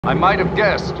I might have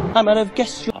guessed. I might have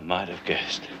guessed you. I might have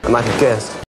guessed. I might have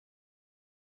guessed.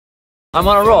 I'm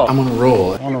on a roll. I'm on a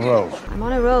roll. On a roll. I'm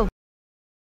on a roll.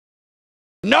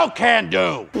 No can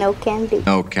do. No can do.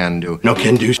 No can do. No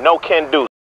can do. No can do.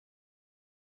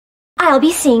 I'll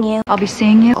be seeing you. I'll be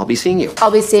seeing you. I'll be seeing you.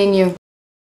 I'll be seeing you.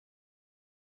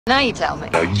 Now you tell me.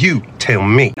 Now you tell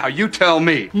me. Now you tell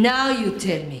me. Now you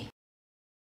tell me.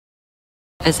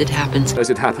 As it happens.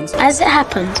 As it happens. As it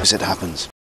happens. As it happens.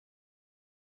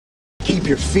 Keep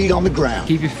your feet on the ground.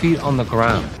 Keep your feet on the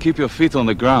ground. Keep your feet on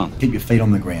the ground. Keep your feet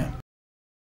on the ground.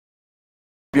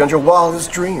 Beyond your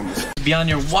wildest dreams. Beyond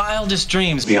your wildest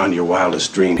dreams. Beyond your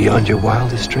wildest dreams. Beyond your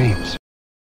wildest dreams.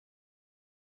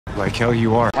 Like hell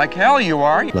you are. Like hell you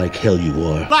are. Like hell you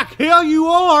are. Like hell you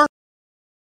are.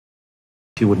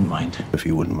 If you wouldn't mind. If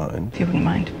you wouldn't mind. If you wouldn't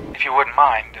mind. If you wouldn't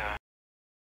mind.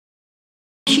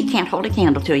 She can't hold a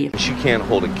candle to you. She can't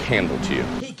hold a candle to you.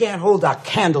 He can't hold a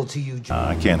candle to you.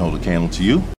 I can't hold a candle to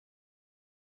you.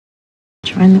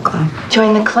 Join the club.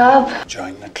 Join the club.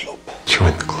 Join the club.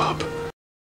 Join the club.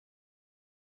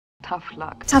 Tough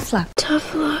luck. Tough luck.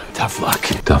 Tough luck. Tough luck.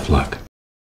 Tough luck.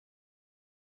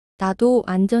 나도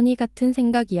완전히 같은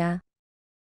생각이야.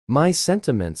 My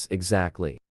sentiments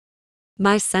exactly.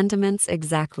 My sentiments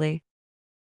exactly.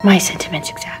 My sentiments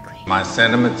exactly. My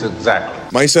sentiments exactly.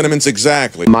 My sentiments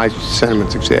exactly. My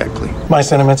sentiments exactly. My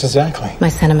sentiments exactly. My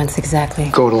sentiments exactly.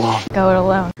 Go it alone. Go it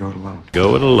alone. Go it alone.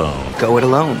 Go it alone. Go it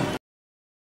alone.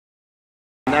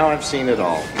 Now I've seen it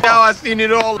all. Now I've seen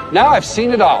it all. Now I've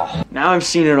seen it all. Now I've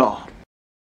seen it all.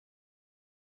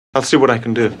 I'll see what I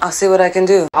can do. I'll see what I can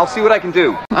do. I'll see what I can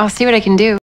do. I'll see what I can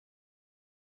do.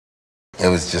 It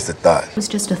was just a thought. It was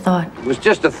just a thought. It was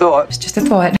just a thought. It's just a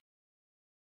thought.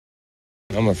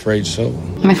 I'm afraid so.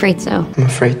 I'm afraid so. I'm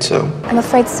afraid so. I'm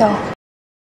afraid so.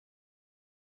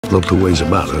 No two ways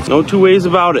about it. No two ways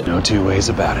about it. No two ways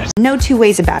about it. No two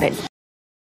ways about it.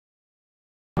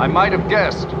 I might have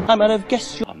guessed. I might have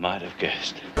guessed you. I might have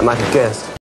guessed. I might have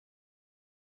guessed.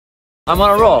 I'm on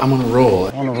a roll. I'm on a roll.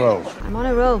 On a roll. I'm on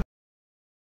a roll.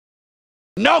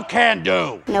 No can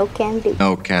do. No can do.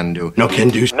 No can do. No can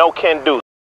do. No can do.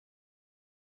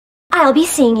 I'll be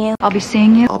seeing you. I'll be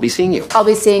seeing you. I'll be seeing you. I'll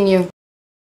be seeing you.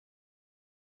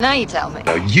 Now you tell me.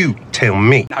 Now you tell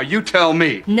me. Now you tell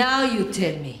me. Now you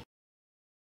tell me.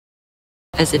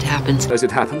 As it happens. As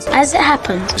it happens. As it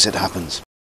happens. As it happens.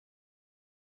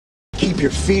 Keep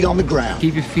your feet on the ground.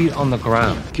 Keep your feet on the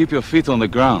ground. Keep your feet on the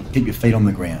ground. Keep your feet on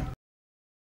the ground.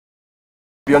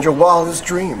 Beyond your wildest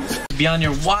dreams. Beyond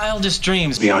your wildest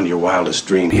dreams. Beyond your wildest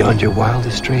dreams. Beyond your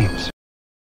wildest dreams.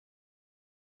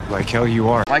 Like hell you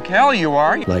are. Like hell you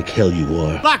are. Like hell you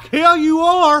are. Like hell you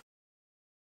are.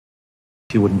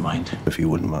 If you wouldn't mind. If you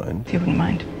wouldn't mind. If you wouldn't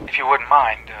mind. If you wouldn't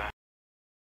mind.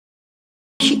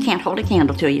 She can't hold a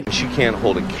candle to you. She can't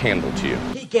hold a candle to you.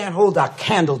 He can't hold a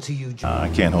candle to you. I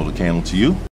can't hold a candle to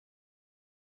you.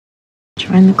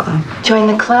 Join the club. Join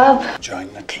the club.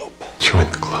 Join the club.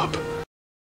 Join the club.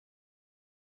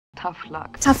 Tough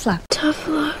luck. Tough luck. Tough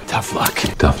luck. Tough luck.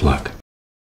 Tough luck.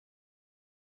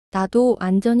 나도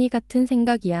완전히 같은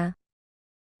생각이야.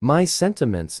 My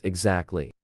sentiments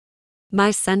exactly.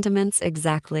 My sentiments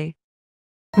exactly.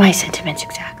 My sentiments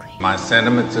exactly. My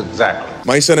sentiments exactly.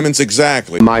 My sentiments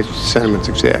exactly. My sentiments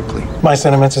exactly. My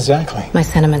sentiments exactly. My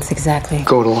sentiments exactly.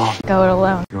 Go it alone. Go it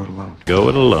alone. Go it alone. Go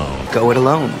it alone. Go it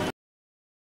alone.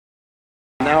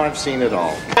 Now I've seen it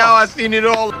all. Now I've seen it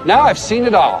all. Now I've seen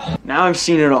it all. Now I've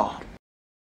seen it all.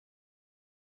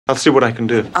 I'll see what I can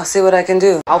do. I'll see what I can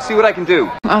do. I'll see what I can do.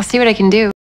 I'll see what I can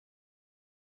do.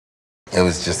 It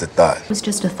was just a thought. It was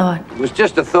just a thought. It was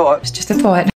just a thought. It's just a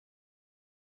thought.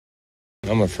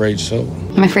 I'm afraid so.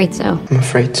 I'm afraid so. I'm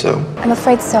afraid so. I'm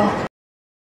afraid so.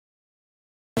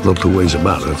 No two ways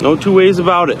about it. No two ways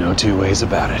about it. No two ways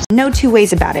about it. No two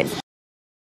ways about it.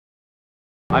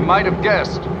 I might have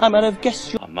guessed. I might have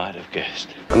guessed you. I might have guessed.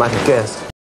 I might have guessed.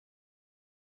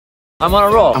 I'm on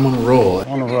a roll. I'm on a roll.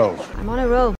 On a roll. I'm on a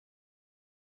roll.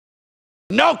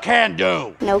 No can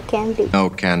do. No can do. No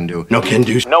can do. No can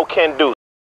do. No can do.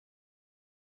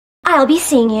 I'll be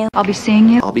seeing you. I'll be seeing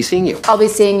you. I'll be seeing you. I'll be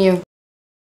seeing you.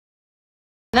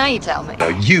 Now you tell me. Now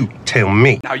you tell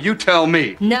me. Now you tell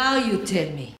me. Now you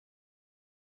tell me.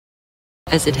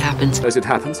 As it happens. As it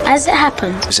happens. As it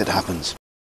happens. As it happens.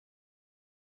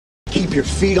 Keep your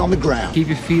feet on the ground. Keep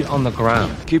your feet on the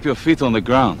ground. Keep your feet on the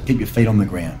ground. Keep your feet on the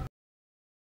ground.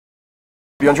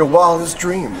 Beyond your wildest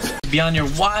dreams. Beyond your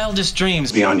wildest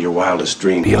dreams. Beyond your wildest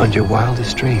dreams. Beyond your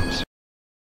wildest dreams.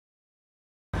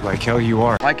 Like hell you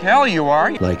are. Like hell you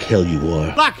are. Like hell you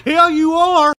are. Like hell you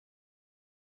are.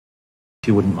 If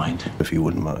you wouldn't mind. If you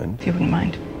wouldn't mind. If you wouldn't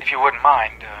mind. If you wouldn't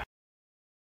mind.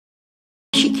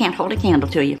 She can't hold a candle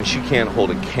to you. She can't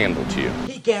hold a candle to you.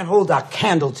 He can't hold a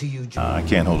candle to you. I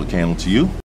can't hold a candle to you.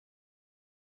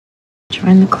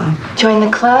 Join the club. Join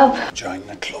the club. Join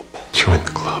the club. Join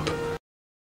the club.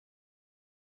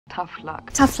 Tough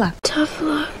luck. Tough luck. Tough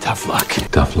luck. Tough luck.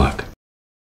 Tough luck.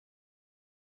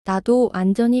 나도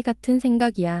완전히 같은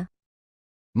생각이야.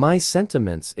 My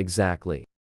sentiments exactly.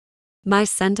 My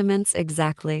sentiments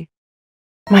exactly.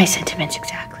 My sentiments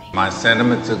exactly. My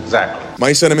sentiments exactly.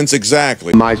 My sentiments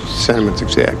exactly. My sentiments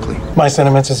exactly. My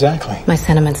sentiments exactly. My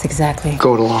sentiments exactly.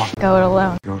 Go it alone. Go it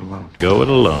alone. Go it alone. Go it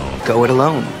alone. Go it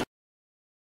alone.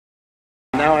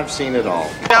 Now I've seen it all.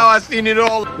 Now I've seen it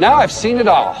all. Now I've seen it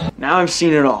all. Now I've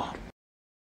seen it all.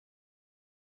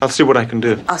 I'll see what I can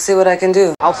do. I'll see what I can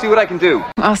do. I'll see what I can do.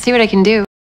 I'll see what I can do.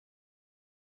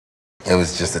 It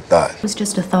was just a thought. It was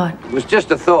just a thought. It was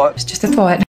just a thought. It's just a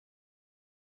thought.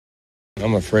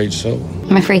 I'm afraid so.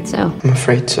 I'm afraid so. I'm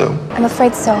afraid so. I'm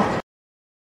afraid so.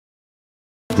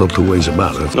 No two ways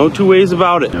about it. No two ways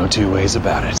about it. No two ways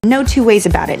about it. No two ways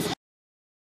about it.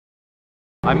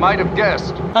 I might have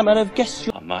guessed. I might have guessed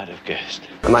you. I might have guessed.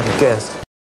 I might have guessed.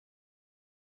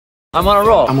 I'm on a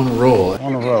roll. I'm on a roll.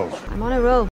 On a roll. I'm on a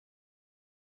roll.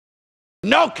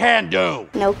 No can do.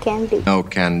 No can do. No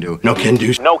can do. No can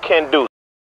do. No can do.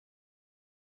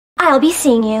 I'll be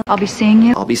seeing you. I'll be seeing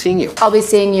you. I'll be seeing you. I'll be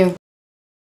seeing you.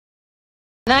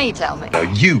 Now you tell me. Now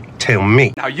you tell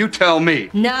me. Now you tell me.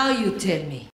 Now you tell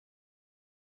me.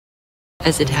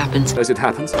 As it happens. As it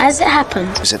happens. As it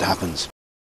happens. As it happens.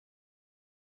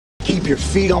 Keep your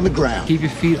feet on the ground. Keep your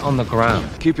feet on the ground.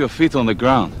 Keep your feet on the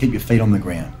ground. Keep your feet on the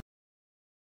ground.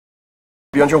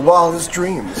 Beyond your wildest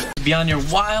dreams. Beyond your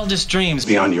wildest dreams.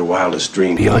 Beyond your wildest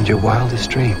dreams. Beyond your wildest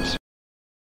dreams.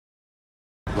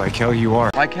 Like hell you are.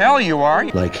 Like hell you are.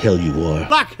 Like hell you are.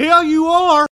 Like hell you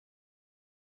are.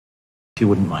 If you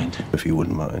wouldn't mind. If you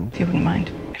wouldn't mind. If you wouldn't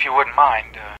mind. If you wouldn't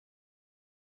mind.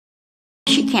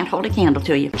 She can't hold a candle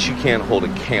to you. She can't hold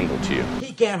a candle to you.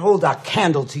 He can't hold a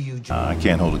candle to you. I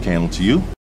can't hold a candle to you.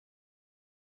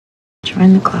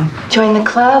 Join the club. Join the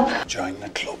club. Join the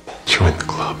club. Join the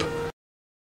club.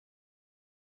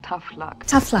 Tough luck.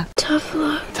 Tough luck. Tough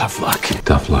luck. Tough luck.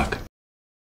 Tough luck.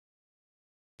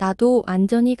 나도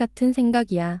완전히 같은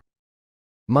생각이야.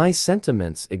 My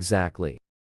sentiments exactly.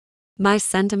 My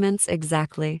sentiments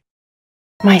exactly.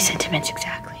 My sentiments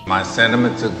exactly. My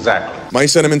sentiments exactly. My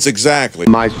sentiments exactly.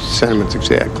 My sentiments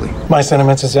exactly. My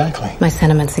sentiments exactly. My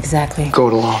sentiments exactly. Go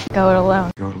it alone. Go it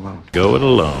alone. Go it alone. Go it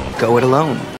alone. Go it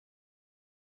alone.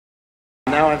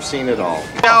 Now I've seen it all.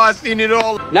 Now I've seen it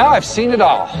all. Now I've seen it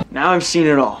all. Now I've seen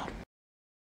it all.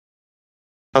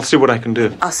 I'll see what I can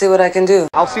do. I'll see what I can do.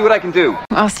 I'll see what I can do.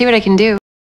 I'll see what I can do.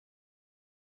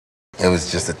 It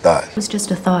was just a thought. It was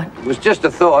just a thought. It was just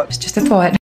a thought. It's just a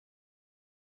thought.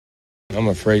 I'm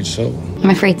afraid so. I'm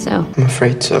afraid so. I'm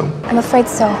afraid so. I'm afraid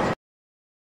so.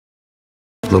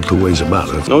 No two ways about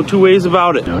it. No two ways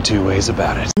about it. No two ways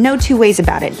about it. No two ways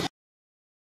about it.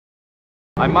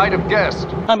 I might have guessed.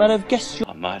 I might have guessed you.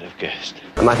 I might have guessed.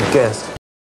 I might have guessed.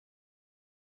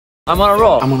 I'm on a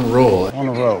roll. I'm on a roll. On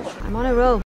a roll. I'm on a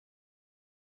roll.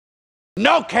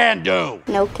 No can do.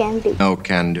 No can do. No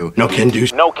can do. No can do.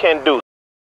 No can do.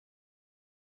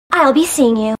 I'll be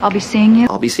seeing you. I'll be seeing you.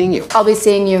 I'll be seeing you. I'll be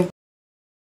seeing you.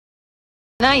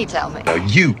 Now you tell me. Now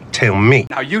you tell me.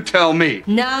 Now you tell me.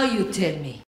 Now you tell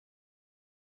me.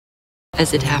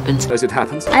 As it happens. As it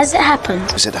happens. As it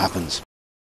happens. As it happens.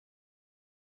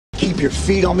 Keep your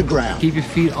feet on the ground. Keep your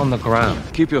feet on the ground.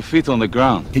 Keep your feet on the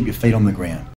ground. Keep your feet on the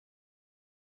ground.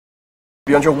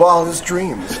 Beyond your wildest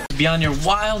dreams. Beyond your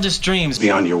wildest dreams.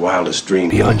 Beyond your wildest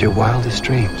dreams. Beyond your wildest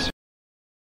dreams.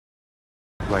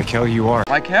 Like hell you are.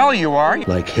 Like hell you are.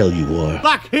 Like hell you are.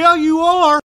 Like hell you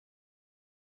are.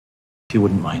 If you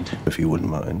wouldn't mind. If you wouldn't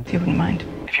mind. If you wouldn't mind.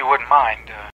 If you wouldn't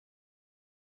mind.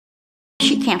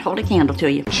 She can't hold a candle to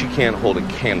you. She can't hold a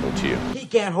candle to you. He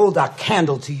can't hold a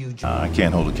candle to you. I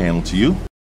can't hold a candle to you.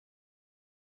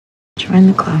 Join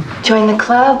the club. Join the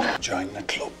club. Join the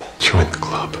club. Join the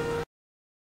club.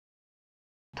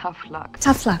 Tough luck.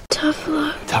 Tough luck. Tough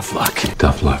luck. Tough luck.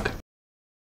 Tough luck.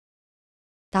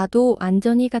 나도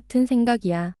완전히 같은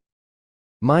생각이야.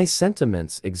 My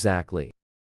sentiments exactly.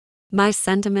 My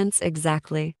sentiments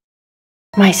exactly.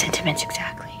 My sentiments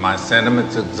exactly. My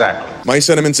sentiments exactly. My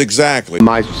sentiments exactly.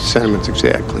 My sentiments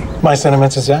exactly. My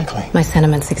sentiments exactly. My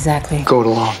sentiments exactly. Go it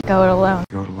alone. Go it alone.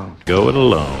 Go it alone. Go it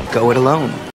alone. Go it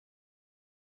alone.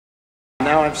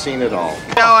 Now I've seen it all.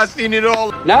 Now I've seen it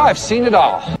all. Now I've seen it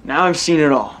all. Now I've seen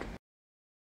it all.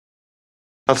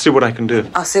 I'll see what I can do.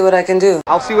 I'll see what I can do.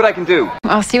 I'll see what I can do.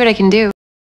 I'll see what I can do.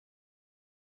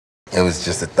 It was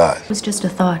just a thought. It was just a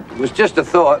thought. It was just a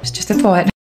thought. It's just a thought.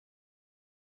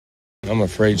 I'm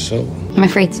afraid so. I'm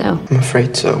afraid so. I'm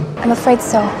afraid so. I'm afraid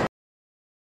so.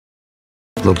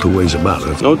 No two ways about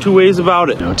it. No two ways about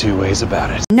it. No two ways about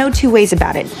it. No two ways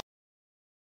about it.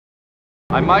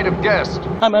 I might have guessed.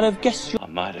 I might have guessed. I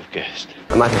might have guessed.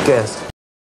 I might have guessed.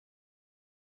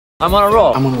 I'm on a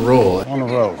roll. I'm on a roll. On a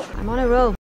roll. I'm on a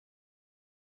roll.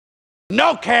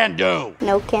 No can do.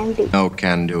 No can do. No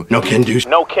can do. No can do.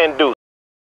 No can do.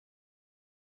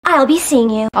 I'll be seeing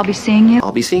you. I'll be seeing you.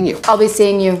 I'll be seeing you. I'll be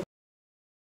seeing you.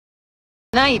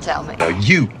 Now you tell me. Now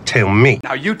you tell me.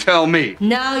 Now you tell me.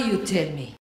 Now you tell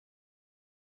me.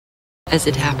 As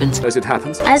it happens. As it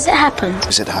happens. As it happens.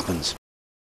 As it happens.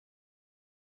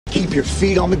 Keep your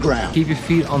feet on the ground. Keep your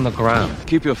feet on the ground.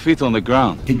 Keep your feet on the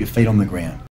ground. Keep your feet on the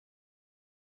ground.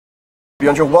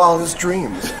 Beyond your wildest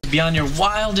dreams. Beyond your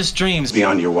wildest dreams.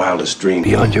 Beyond your wildest dreams.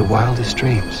 Beyond your wildest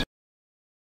dreams.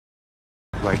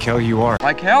 Like hell you are.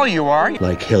 Like hell you are.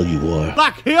 Like hell you are.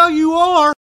 Like hell you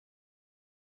are.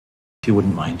 If you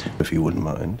wouldn't mind. If you wouldn't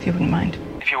mind. If you wouldn't mind.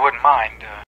 If you wouldn't mind.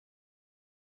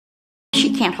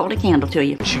 She can't hold a candle to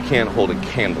you. She can't hold a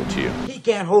candle to you. He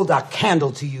can't hold a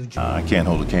candle to you. I can't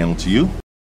hold a candle to you.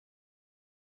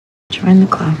 Join the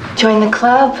club. Join the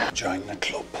club. Join the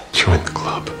club. Join the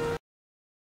club.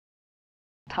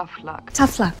 Tough luck.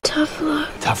 Tough luck. Tough luck.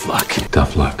 Tough luck.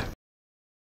 Tough luck.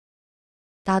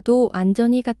 나도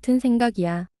완전히 같은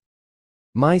생각이야.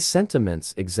 My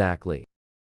sentiments exactly.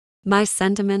 My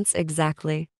sentiments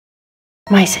exactly.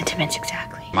 My sentiments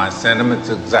exactly. My sentiments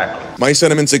exactly. My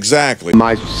sentiments exactly.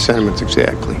 My sentiments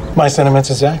exactly. My sentiments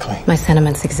exactly. My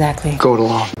sentiments exactly. Go it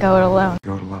alone. Go it alone.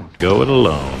 Go it alone. Go it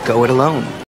alone. Go it alone.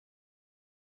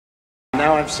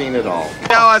 Now I've seen it all.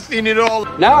 Now I've seen it all.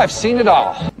 Now I've seen it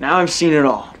all. Now I've seen it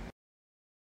all.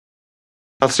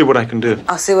 I'll see what I can do.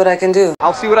 I'll see what I can do.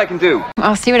 I'll see what I can do.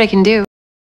 I'll see what I can do.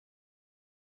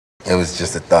 It was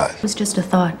just a thought. It was just a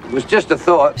thought. It was just a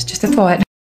thought. It's just a thought.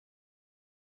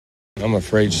 I'm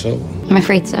afraid so. I'm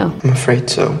afraid so. I'm afraid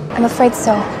so. I'm afraid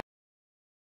so.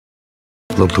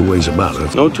 No two ways about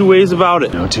it. No two ways about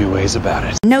it. No two ways about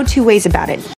it. No two ways about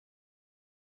it.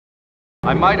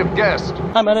 I might have guessed.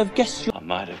 I might have guessed. I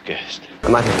might have guessed. I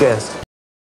might have guessed.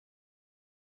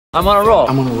 I'm on a roll.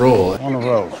 I'm on a roll. On a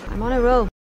roll. I'm on a roll.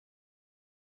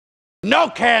 No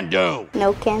can do.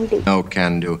 No can do. No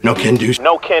can do. No can do.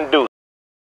 No can do.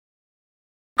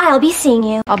 I'll be seeing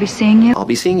you. I'll be seeing you. I'll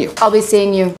be seeing you. I'll be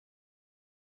seeing you.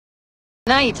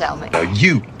 Now you tell me. Now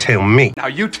you tell me. Now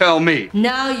you tell me.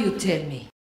 Now you tell me.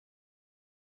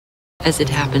 As it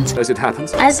happens. As it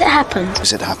happens. As it happens.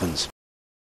 As it happens.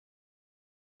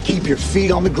 Keep your feet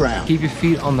on the ground. Keep your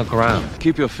feet on the ground.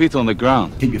 Keep your feet on the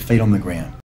ground. Keep your feet on the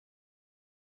ground.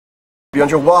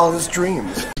 Beyond your wildest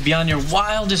dreams. Beyond your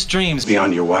wildest dreams.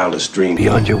 Beyond your wildest dreams.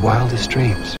 Beyond your wildest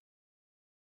dreams.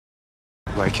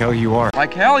 Like hell you are.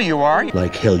 Like hell you are.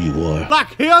 Like hell you are.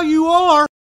 Like hell you are.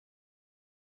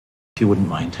 If you wouldn't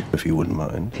mind. If you wouldn't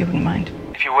mind. If you wouldn't mind.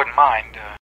 If you wouldn't mind.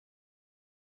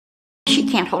 She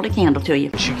can't hold a candle to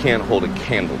you. She can't hold a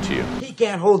candle to you. He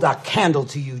can't hold a candle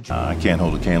to you. I can't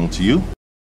hold a candle to you.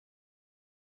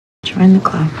 Join the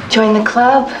club. Join the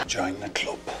club. Join the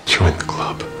club. Join the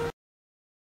club.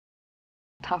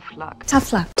 Tough luck.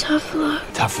 Tough luck. Tough luck.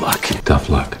 Tough luck. Tough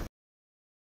luck.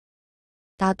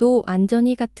 나도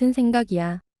완전히 같은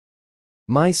생각이야.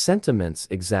 My sentiments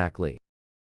exactly.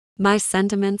 My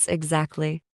sentiments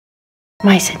exactly.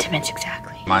 My sentiments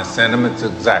exactly. My sentiments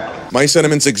exactly. My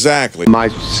sentiments exactly. My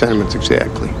sentiments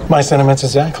exactly. My sentiments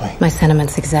exactly. My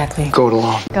sentiments exactly. Go it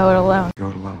alone. Go it alone. Go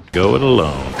it alone. Go it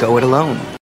alone. Go it alone.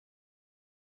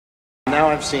 Now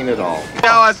I've seen it all.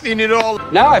 Now I've seen it all.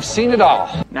 Now I've seen it all.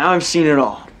 Now I've seen it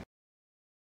all.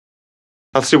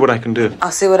 I'll see what I can do.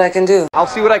 I'll see what I can do. I'll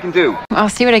see what I can do. I'll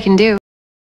see what I can do.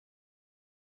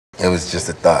 It was just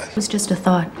a thought. It was just a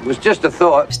thought. It was just a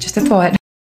thought. It's just a thought.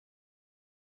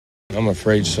 I'm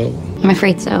afraid so. I'm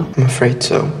afraid so. I'm afraid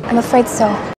so. I'm afraid so.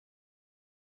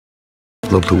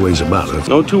 No two ways about it.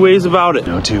 No two ways about it.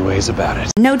 No two ways about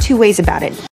it. No two ways about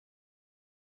it.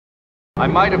 I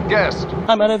might have guessed.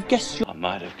 I might have guessed. I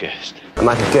might have guessed. I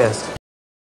might have guessed.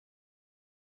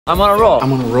 I'm on a roll.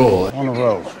 I'm on a roll. On a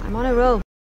roll. I'm on a roll.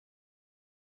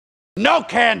 No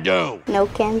can do. No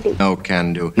can do. No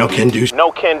can do. No can do.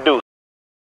 No can do.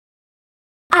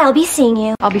 I'll be seeing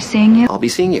you. I'll be seeing you. I'll be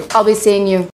seeing you. I'll be seeing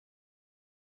you.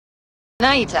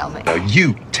 Now you tell me. Now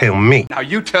you tell me. Now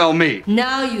you tell me.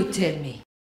 Now you tell me.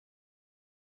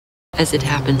 As it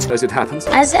happens. As it happens.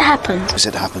 As it happens. As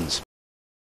it happens.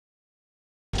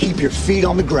 Keep your feet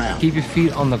on the ground. Keep your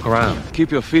feet on the ground.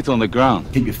 Keep your feet on the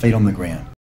ground. Keep your feet on the ground.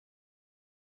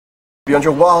 Beyond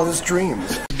your wildest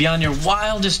dreams. Beyond your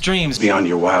wildest dreams. Beyond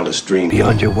your wildest dreams.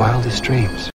 Beyond your wildest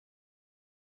dreams.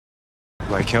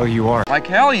 Like hell you are. Like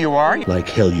hell you are. Like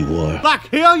hell you are. Like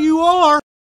hell you are.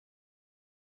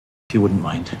 If you wouldn't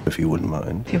mind. If you wouldn't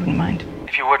mind. If you wouldn't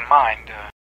mind.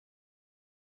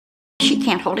 She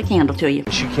can't hold a candle to you.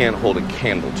 She can't hold a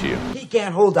candle to you. He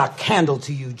can't hold a candle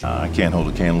to you. I can't hold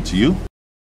a candle to you.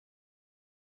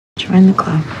 Join the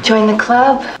club. Join the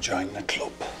club. Join the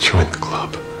club. Join the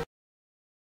club.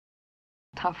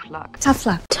 Tough luck. Tough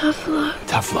luck. Tough luck.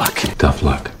 Tough luck. Tough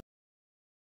luck.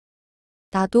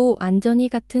 나도 완전히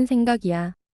같은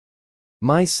생각이야.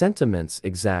 My sentiments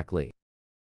exactly.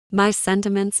 My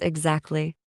sentiments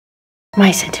exactly.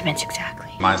 My sentiments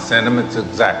exactly. My sentiments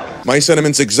exactly. My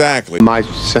sentiments exactly. My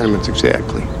sentiments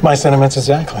exactly. My sentiments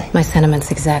exactly. My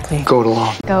sentiments exactly. Go it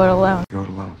alone. Go it alone. Go it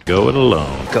alone. Go it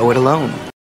alone. Go it alone.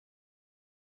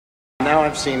 Now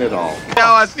I've seen it all.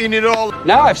 Now I've seen it all.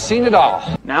 Now I've seen it all.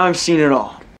 Now I've seen it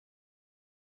all.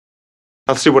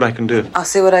 I'll see what I can do. I'll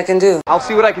see what I can do. I'll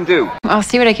see what I can do. I'll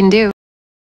see what I can do.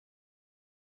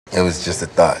 It was just a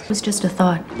thought. It was just a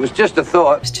thought. It was just a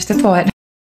thought. It was just a thought.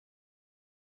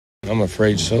 I'm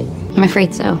afraid so. I'm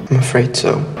afraid so. I'm afraid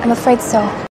so. I'm afraid so.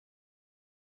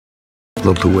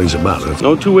 No two ways about it.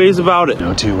 No two ways about it.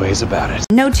 No two ways about it.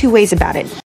 No two ways about it.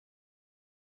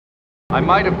 I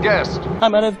might have guessed. I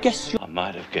might have guessed. I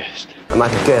might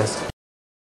have guessed.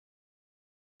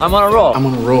 I'm on a roll. I'm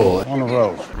on a roll. On a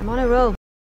roll. I'm on a roll.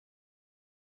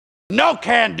 No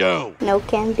can do. No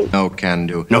can do. No can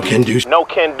do. No can do. No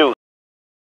can do.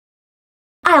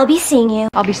 I'll be seeing you.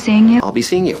 I'll be seeing you. I'll be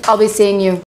seeing you. I'll be seeing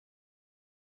you.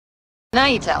 Now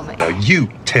you tell me. Now you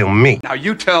tell me. Now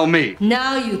you tell me.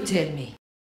 Now you tell me.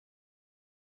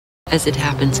 As it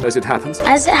happens. As it happens.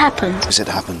 As it happens. As it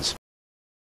happens.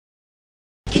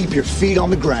 Keep your feet on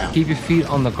the ground. Keep your feet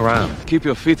on the ground. Keep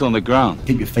your feet on the ground.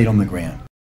 Keep your feet on the ground.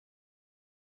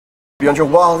 Beyond your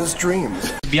wildest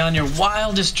dreams. Beyond your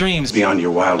wildest dreams. Beyond your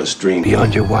wildest dreams.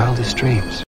 Beyond your wildest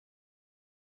dreams.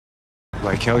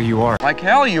 Like hell you are. Like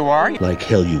hell you are. Like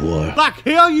hell you are. Like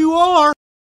hell you are.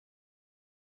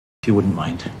 If you wouldn't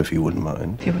mind. If you wouldn't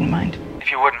mind. If you wouldn't mind. If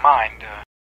you wouldn't mind.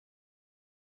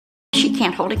 She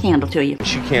can't hold a candle to you.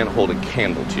 She can't hold a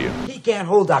candle to you. He can't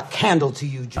hold a candle to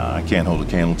you. I can't hold a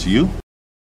candle to you.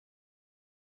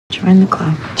 Join the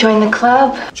club. Join the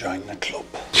club. Join the club.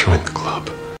 Join the club.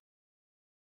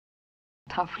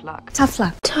 Tough luck. Tough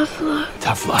luck. Tough luck.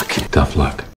 Tough luck. Tough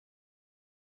luck.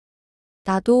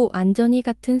 나도 완전히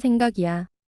같은 생각이야.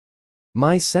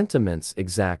 My sentiments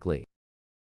exactly.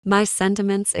 My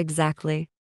sentiments exactly.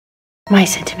 My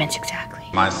sentiments exactly.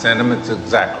 My sentiments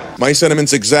exactly. My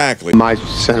sentiments exactly. My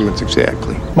sentiments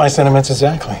exactly. My sentiments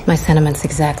exactly. My sentiments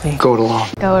exactly. Go it alone.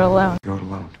 Go it alone. Go it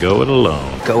alone. Go it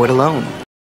alone. Go it alone.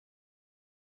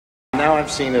 Now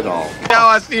I've seen it all. Now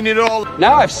I've seen it all.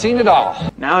 Now I've seen it all.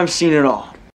 Now I've seen it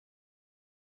all.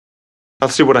 I'll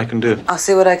see what I can do. I'll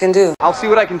see what I can do. I'll see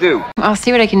what I can do. I'll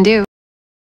see what I can do.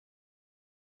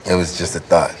 It was just a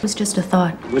thought. It was just a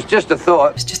thought. It was just a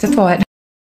thought. It was just a thought.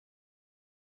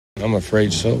 I'm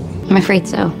afraid so. I'm afraid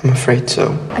so. I'm afraid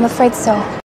so. I'm afraid so.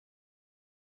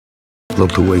 No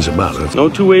two ways about it. No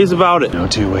two ways about it. No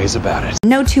two ways about it.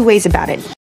 No two ways about it.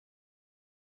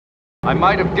 I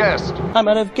might have guessed. I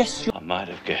might have guessed. I might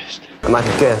have guessed. I might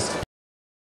have guessed.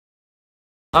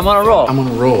 I'm on a roll. I'm on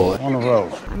a roll. On a roll.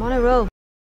 I'm on a roll.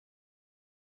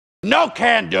 No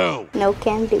can do. No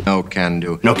can do. No can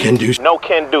do. No can do. No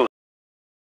can do.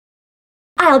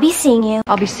 I'll be seeing you.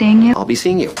 I'll be seeing you. I'll be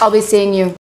seeing you. I'll be seeing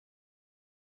you.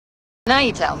 Now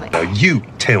you tell me. Now you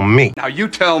tell me. Now you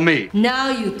tell me. Now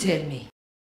you tell me.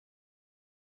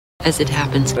 As it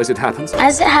happens. As it happens.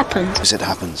 As it happens. As it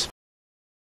happens.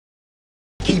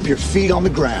 Keep your feet on the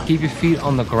ground. Keep your feet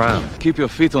on the ground. Keep your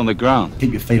feet on the ground.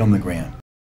 Keep your feet on the ground.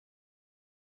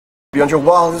 Beyond your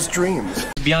wildest dreams.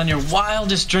 Beyond your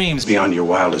wildest dreams. Beyond your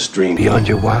wildest dreams. Beyond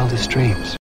your wildest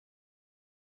dreams.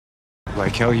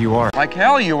 Like hell you are. Like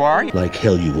hell you are. Like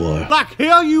hell you are. Like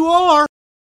hell you are.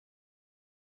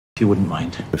 If you wouldn't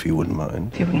mind. If you wouldn't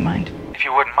mind. If you wouldn't mind. If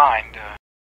you wouldn't mind.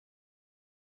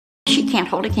 She can't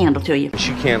hold a candle to you.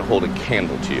 She can't hold a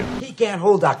candle to you. He can't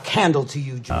hold a candle to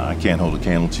you. I can't hold a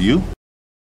candle to you.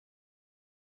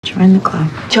 Join the club.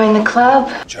 Join the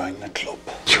club. Join the club.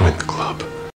 Join the club.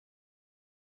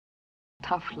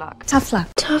 Tough luck. Tough luck.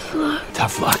 Tough luck.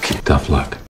 Tough luck. Tough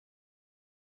luck.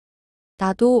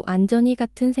 나도 완전히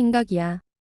같은 생각이야.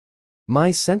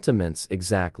 My sentiments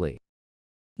exactly.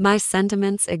 My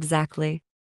sentiments exactly.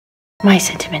 My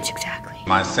sentiments exactly.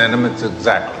 My sentiments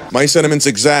exactly. My sentiments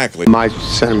exactly. My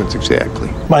sentiments exactly.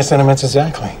 My sentiments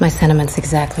exactly. My sentiments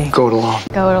exactly. Go it alone.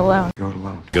 Go it alone. Go it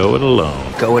alone. Go it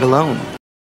alone. Go it alone.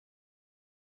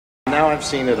 Now I've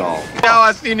seen it all. Now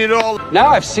I've seen it all. Now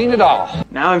I've seen it all.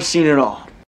 Now I've seen it all.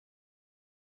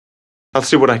 I'll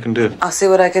see what I can do. I'll see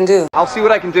what I can do. I'll see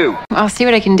what I can do. I'll see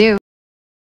what I can do.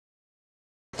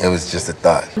 It was just a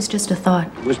thought. It was just a thought.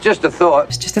 It was just a thought.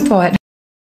 It's just a thought.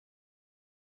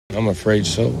 I'm afraid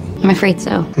so. I'm afraid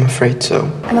so. I'm afraid so.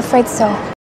 I'm afraid so.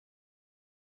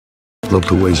 No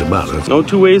two ways about it. No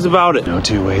two ways about it. No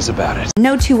two ways about it.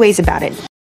 No two ways about it.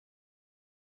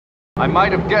 I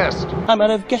might have guessed. I might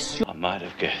have guessed. I might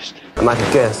have guessed. I might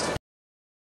have guessed.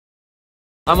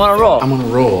 I'm on a roll. I'm on a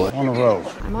roll. On a roll.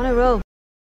 I'm on a roll.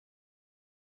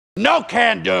 No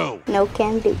can do. No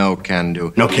can do. No can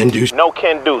do. No can do. No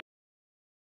can do.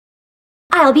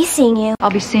 I'll be seeing you. I'll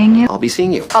be seeing you. I'll be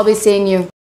seeing you. I'll be seeing you.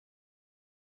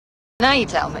 Now you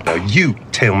tell me. Now you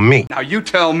tell me. Now you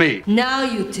tell me. Now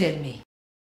you tell me.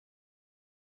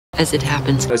 As it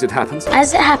happens. As it happens.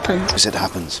 As it happens. As it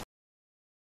happens.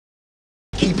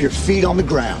 Keep your feet on the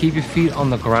ground. Keep your feet on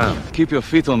the ground. Keep your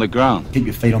feet on the ground. Keep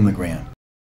your feet on the ground.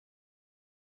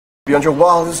 Beyond your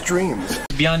wildest dreams.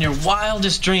 Beyond your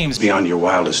wildest dreams. Beyond your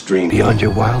wildest dreams. Beyond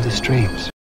your wildest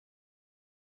dreams.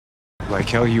 Like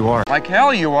hell you are. Like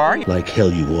hell you are. Like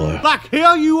hell you are. Like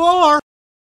hell you are.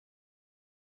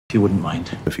 If you wouldn't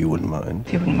mind. If you wouldn't mind.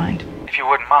 If you wouldn't mind. If you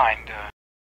wouldn't mind.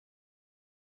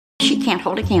 She can't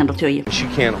hold a candle to you. She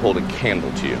can't hold a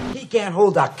candle to you. He can't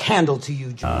hold a candle to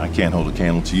you. I can't hold a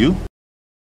candle to you.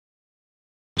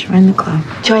 Join the club.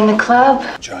 Join the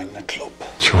club. Join the club.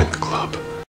 Join the club.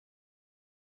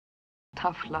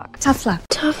 Tough luck. Tough luck.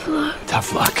 Tough luck.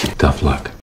 Tough luck. Tough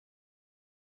luck.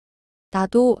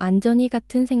 나도 완전히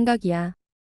같은 생각이야.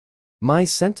 My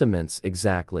sentiments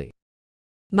exactly.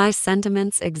 My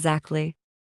sentiments exactly.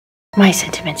 My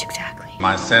sentiments exactly.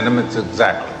 My sentiments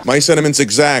exactly. My sentiments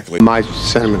exactly. My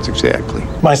sentiments exactly.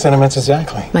 My sentiments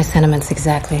exactly. My sentiments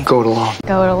exactly. Go it alone.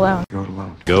 Go it alone. Go it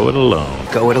alone. Go it alone.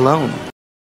 Go it alone.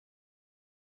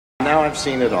 Now I've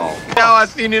seen it all. Now I've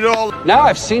seen it all. Now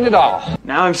I've seen it all.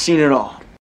 Now I've seen it all.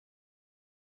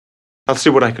 I'll see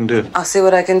what I can do. I'll see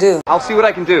what I can do. I'll see what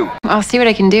I can do. I'll see what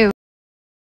I can do.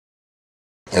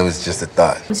 It was just a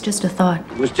thought. It was just a thought.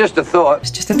 It was just a thought.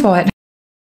 It's just a thought.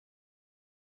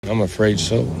 I'm afraid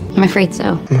so. I'm afraid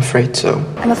so. I'm afraid so.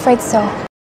 I'm afraid so.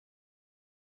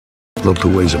 No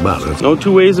two ways about it. No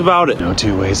two ways about it. No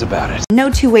two ways about it.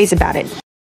 No two ways about it.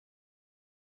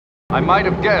 I might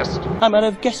have guessed. I might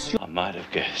have guessed. I might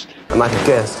have guessed. I might have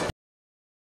guessed.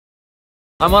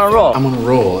 I'm on a roll. I'm on a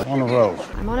roll. On a roll.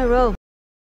 I'm on a roll.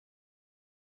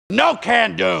 No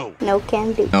can do. No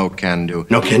can do. No can do.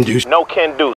 No can do. No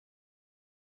can do.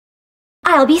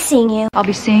 I'll be seeing you. I'll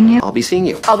be seeing you. I'll be seeing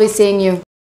you. I'll be seeing you.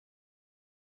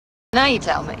 Now you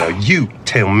tell me. Now you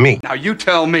tell me. Now you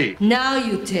tell me. Now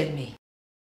you tell me.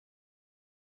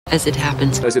 As it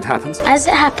happens. As it happens. As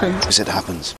it happens. As it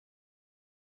happens.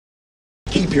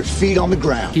 Keep your feet on the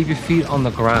ground. Keep your feet on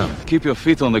the ground. Keep your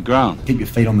feet on the ground. Keep your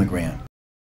feet on the ground.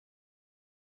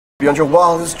 Beyond your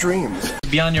wildest dreams.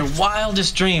 Beyond your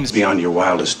wildest dreams. Beyond your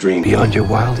wildest dreams. Beyond your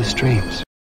wildest dreams.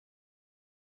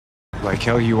 Like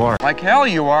hell you are. Like hell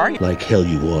you are. Like hell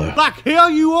you are. Like hell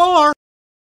you are.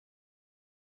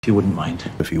 If you wouldn't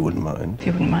mind. If you wouldn't mind. If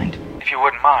you wouldn't mind. If you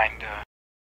wouldn't mind.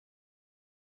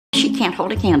 She can't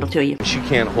hold a candle to you. She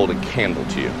can't hold a candle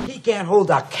to you. He can't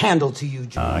hold a candle to you.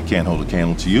 I can't hold a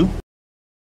candle to you.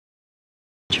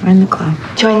 Join the club.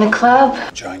 Join the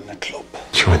club. Join the club.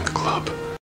 Join the club.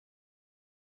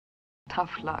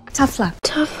 Tough luck. Tough luck.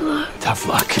 Tough luck. Tough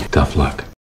luck. Tough luck.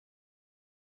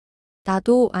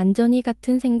 나도 완전히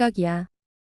같은 생각이야.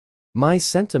 My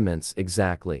sentiments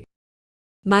exactly.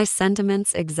 My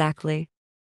sentiments exactly.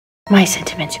 My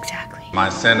sentiments exactly. My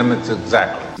sentiments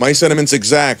exactly. My sentiments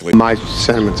exactly. My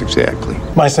sentiments exactly.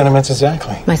 My sentiments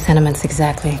exactly. My sentiments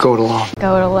exactly. Go it alone.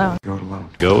 Go it alone. Go it alone.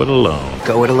 Go it alone.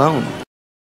 Go it alone.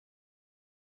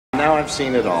 Now I've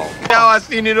seen it all. Now I've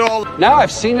seen it all. Now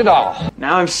I've seen it all.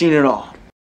 Now I've seen it all.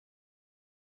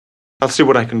 I'll see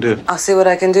what I can do. I'll see what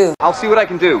I can do. I'll see what I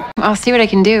can do. I'll see what I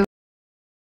can do.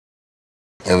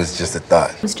 It was just a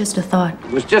thought. It was just a thought.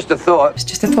 It was just a thought. It's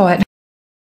just a thought.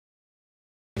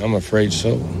 I'm afraid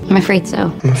so. I'm afraid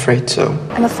so. I'm afraid so.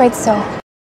 I'm afraid so.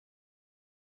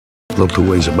 No two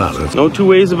ways about it. No two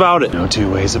ways about it. No two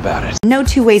ways about it. No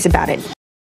two ways about it.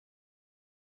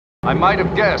 I might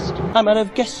have guessed. I might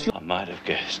have guessed. I might have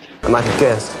guessed. I might have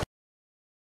guessed.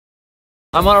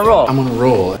 I'm on a roll. I'm on a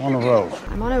roll. On a roll.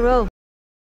 I'm on a roll.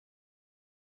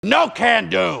 No can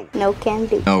do. No can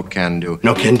do. No can do.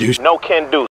 No can do. No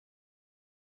can do.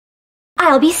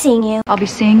 I'll be seeing you. I'll be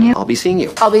seeing you. I'll be seeing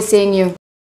you. I'll be seeing you.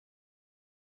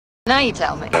 Now you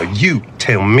tell me. Now you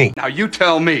tell me. Now you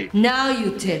tell me. Now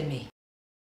you tell me.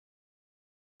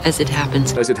 As it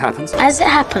happens. As it happens. As it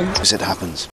happens. As it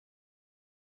happens.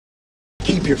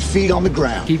 Keep your feet on the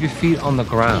ground. Keep your feet on the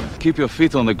ground. Keep your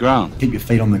feet on the ground. Keep your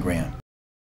feet on the ground.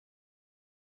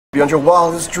 Beyond your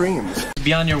wildest dreams.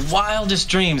 Beyond your wildest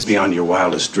dreams. Beyond your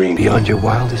wildest dreams. Beyond your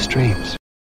wildest dreams.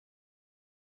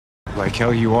 Like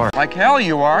hell you are. Like hell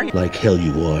you are. Like hell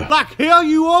you are. Like hell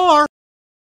you are.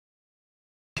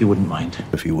 If you wouldn't mind.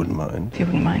 If you wouldn't mind. If you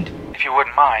wouldn't mind. If you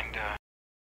wouldn't mind.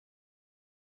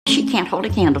 She can't hold a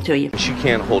candle to you. She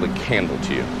can't hold a candle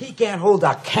to you. He can't hold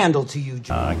a candle to you.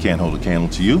 I can't hold a candle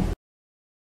to you.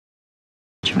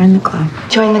 Join the club.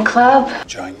 Join the club.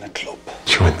 Join the club.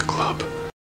 Join the club.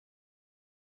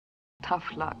 Tough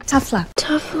luck. Tough luck.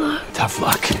 Tough luck. Tough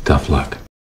luck. Tough luck.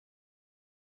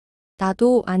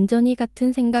 나도 완전히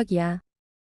같은 생각이야.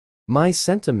 My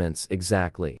sentiments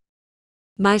exactly.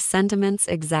 My sentiments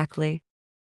exactly.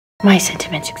 My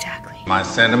sentiments exactly. My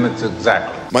sentiments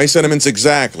exactly. My sentiments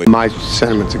exactly. My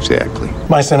sentiments exactly.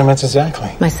 My sentiments exactly.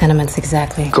 My sentiments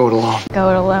exactly. Go it alone. Go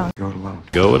it alone. Go it alone.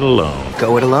 Go it alone.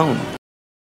 Go it alone.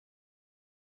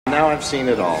 Now I've seen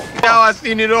it all. Now I've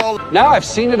seen it all. Now I've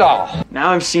seen it all.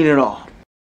 Now I've seen it all.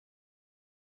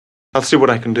 I'll see what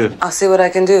I can do. I'll see what I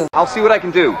can do. I'll see what I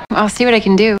can do. I'll see what I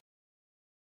can do.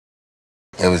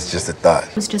 It was just a thought.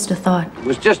 It was just a thought. It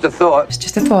was just a thought. It's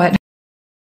just a thought.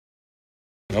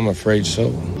 I'm afraid so.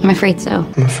 I'm afraid so.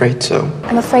 I'm afraid so.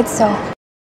 I'm afraid so.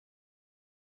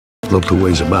 No two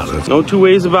ways about it. No two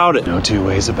ways about it. No two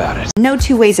ways about it. No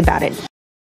two ways about it.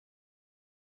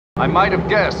 I might have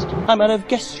guessed. I might have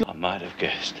guessed you. I might have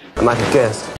guessed. I might have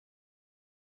guessed.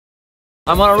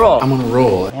 I'm on a roll. I'm on a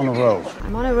roll. On a roll.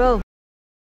 I'm on a roll.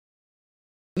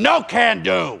 No can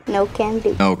do. No can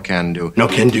do. No can do. No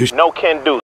can do. No can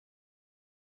do.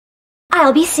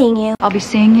 I'll be seeing you. I'll be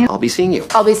seeing you. I'll be seeing you.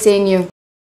 I'll be seeing you.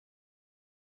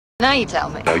 Now you tell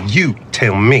me. Now you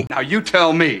tell me. Now you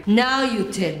tell me. Now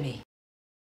you tell me.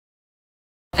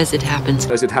 As it happens.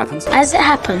 As it happens. As it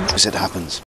happens. As it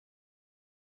happens.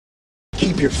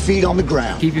 Keep your feet on the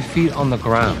ground. Keep your feet on the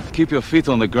ground. Keep your feet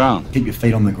on the ground. Keep your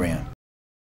feet on the ground.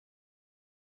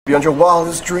 Beyond your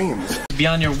wildest dreams.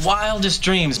 Beyond your wildest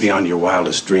dreams. Beyond your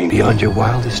wildest dreams. Beyond your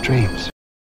wildest dreams.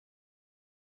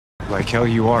 Like hell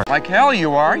you are. Like hell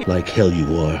you are. Like hell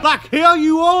you are. Like hell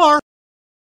you are.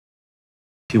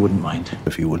 If you wouldn't mind.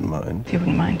 If you wouldn't mind. If you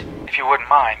wouldn't mind. If you wouldn't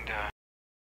mind.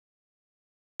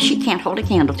 She can't hold a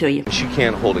candle to you. She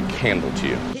can't hold a candle to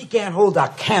you. He can't hold a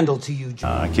candle to you.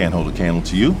 I can't hold a candle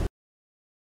to you.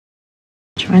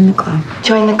 Join the club.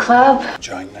 Join the club.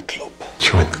 Join the club.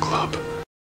 Join the club.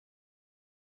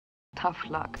 Tough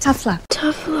luck. Tough luck.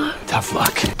 Tough luck. Tough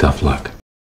luck. Tough luck.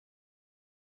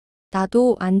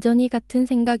 나도 완전히 같은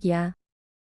생각이야.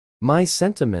 My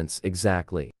sentiments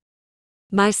exactly.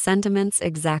 My sentiments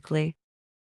exactly.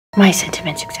 My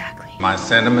sentiments exactly. My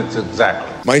sentiments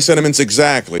exactly. My sentiments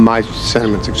exactly. My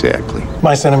sentiments exactly.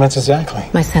 My sentiments exactly.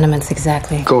 My sentiments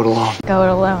exactly. Go it alone. Go it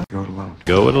alone. Go it alone.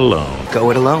 Go it alone. Go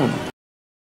it alone.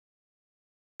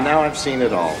 Now I've seen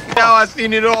it all. Now I've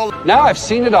seen it all. Now I've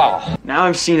seen it all. Now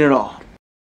I've seen it all.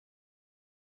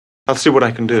 I'll see what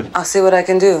I can do. I'll see what I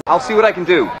can do. I'll see what I can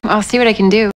do. I'll see what I can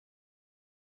do.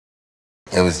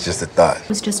 It was just a thought. It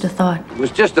was just a thought. It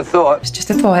was just a thought. It's just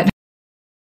a thought.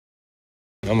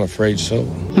 I'm afraid so.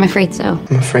 I'm afraid so.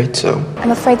 I'm afraid so.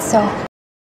 I'm afraid so.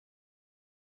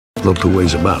 No two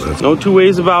ways about it. No two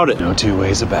ways about it. No two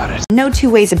ways about it. No two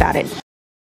ways about it.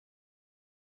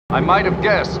 I might have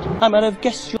guessed. I might have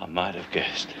guessed you. I might have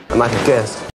guessed. I might have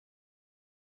guessed.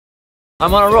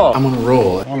 I'm on a roll. I'm on a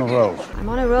roll. On a roll. I'm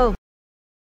on a roll.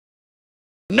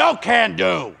 No can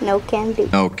do. No can do.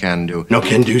 No can do. No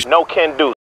can do. No can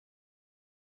do.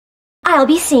 I'll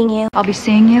be seeing you. I'll be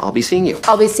seeing you. I'll be seeing you.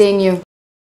 I'll be seeing you.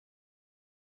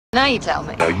 Now you tell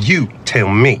me. Now you tell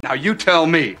me. Now you tell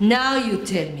me. Now you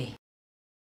tell me.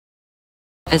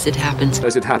 As it happens.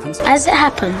 As it happens. As it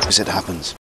happens. As it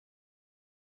happens.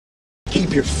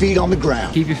 Keep your feet on the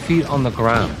ground. Keep your feet on the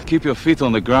ground. Keep your feet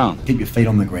on the ground. Keep your feet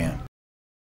on the ground.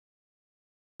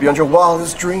 Beyond your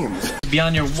wildest dreams.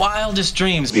 Beyond your wildest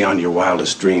dreams. Beyond your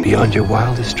wildest dreams. Beyond your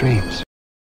wildest dreams.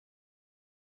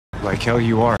 Like hell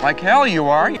you are. Like hell you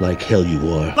are. Like hell you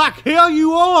are. Like hell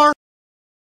you are.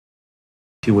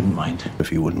 If you wouldn't mind.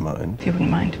 If you wouldn't mind. If you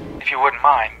wouldn't mind. If you wouldn't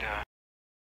mind.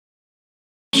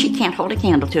 She can't hold a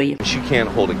candle to you. She can't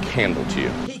hold a candle to you.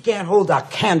 He can't hold a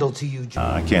candle to you.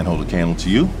 I can't hold a candle to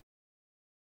you.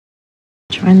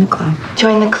 Join the club.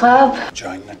 Join the club.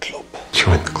 Join the club.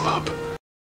 Join the club.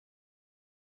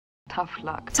 Tough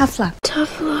luck. Tough luck.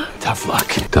 Tough luck. Tough luck.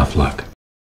 Tough luck.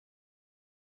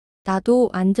 나도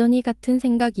완전히 같은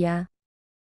생각이야.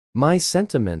 My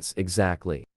sentiments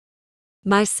exactly.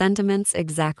 My sentiments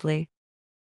exactly.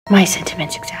 My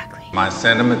sentiments exactly. My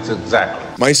sentiments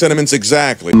exactly. My sentiments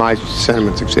exactly. My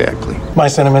sentiments exactly. My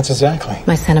sentiments exactly.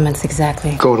 My sentiments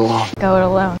exactly. Go it alone. Go it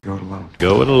alone. Go it alone.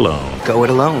 Go it alone. Go it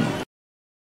alone.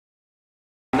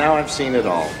 Now I've seen it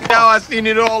all. Now I've seen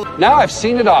it all. Now I've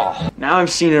seen it all. Now I've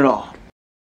seen it all.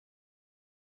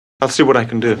 I'll see what I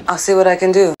can do. I'll see what I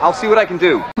can do. I'll see what I can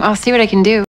do. I'll see what I can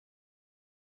do.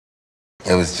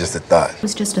 It was just a thought. It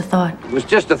was just a thought. It was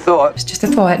just a thought. It's just a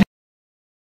thought.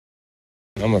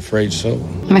 I'm afraid so.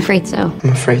 I'm afraid so.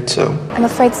 I'm afraid so. I'm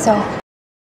afraid so.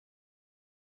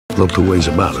 No two ways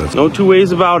about it. No two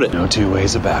ways about it. No two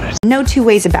ways about it. No two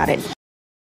ways about it.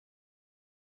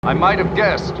 I might have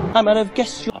guessed. I might have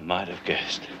guessed you. I might have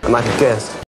guessed. I might have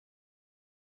guessed.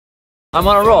 I'm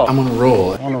on a roll. I'm on a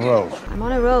roll. On a roll. I'm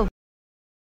on a roll.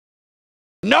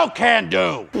 No can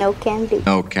do. No can do.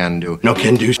 No can do. No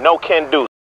can do. No can do.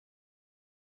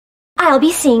 I'll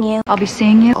be seeing you. I'll be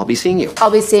seeing you. I'll be seeing you. I'll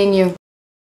be seeing you.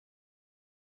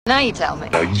 Now you tell me.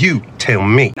 Now you tell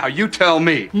me. Now you tell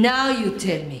me. Now you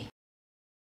tell me.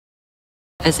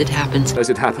 As it happens.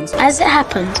 As it happens. As it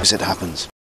happens. As it happens.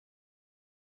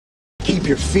 Keep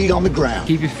your feet on the ground.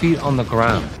 Keep your feet on the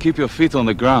ground. Keep your feet on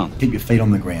the ground. Keep your feet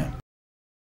on the ground.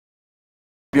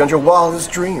 Beyond your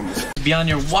wildest dreams. Beyond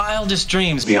your wildest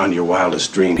dreams. Beyond your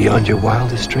wildest dreams. Beyond your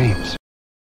wildest dreams.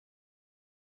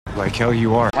 Like hell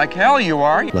you are. Like hell you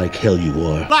are. Like hell you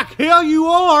are. Like hell you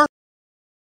are.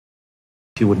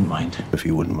 If you wouldn't mind. If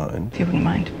you wouldn't mind. If you wouldn't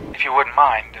mind. If you wouldn't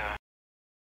mind.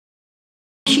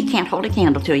 She can't hold a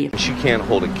candle to you. She can't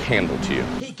hold a candle to you.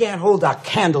 He can't hold a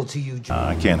candle to you.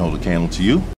 I can't hold a candle to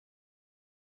you.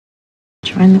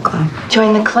 Join the club.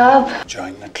 Join the club.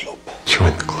 Join the club.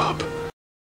 Join the club.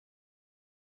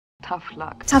 Tough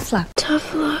luck. Tough luck.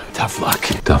 Tough luck. Tough luck.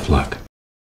 Tough luck.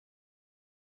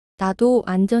 나도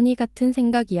완전히 같은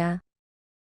생각이야.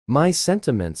 My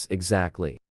sentiments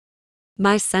exactly.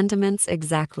 My sentiments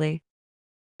exactly.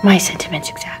 My sentiments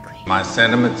exactly. My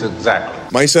sentiments exactly.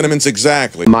 My sentiments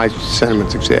exactly. My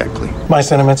sentiments exactly. My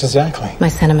sentiments exactly. My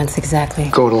sentiments exactly.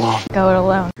 Go it alone. Go it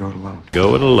alone. Go it alone.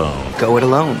 Go it alone. Go it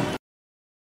alone.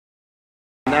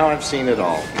 Now I've seen it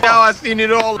all. Now I've seen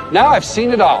it all. Now I've seen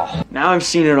it all. Now I've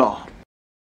seen it all.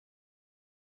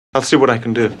 I'll see what I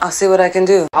can do. I'll see what I can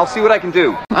do. I'll see what I can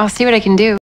do. I'll see what I can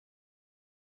do.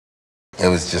 It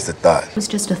was just a thought. It was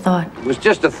just a thought. It was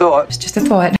just a thought. It's just a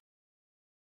thought.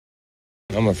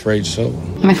 I'm afraid so.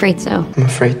 I'm afraid so. I'm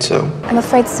afraid so. I'm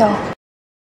afraid so.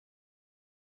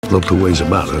 No two ways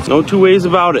about it. No two ways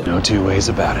about it. No two ways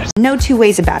about it. No two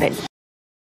ways about it.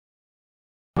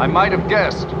 I might have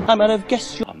guessed. I might have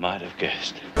guessed you. I might have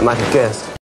guessed. I might have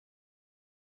guessed.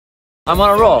 I'm on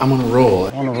a roll. I'm on a roll.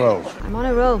 On a roll. I'm on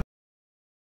a roll.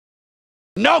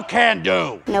 No can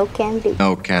do. No can do.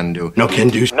 No can do. No can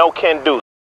do. No can do.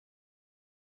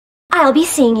 I'll be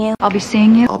seeing you. I'll be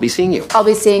seeing you. I'll be seeing you. I'll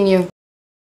be seeing you.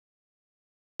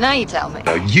 Now you tell me.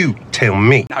 Now you tell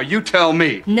me. Now you tell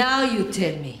me. Now you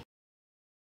tell me.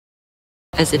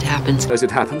 As it happens. As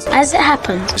it happens. As it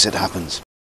happens. As it happens.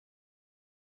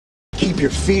 Keep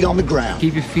your feet on the ground.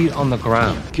 Keep your feet on the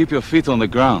ground. Keep your feet on the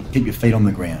ground. Keep your feet on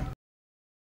the ground.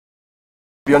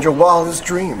 Beyond your wildest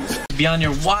dreams. Beyond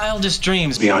your wildest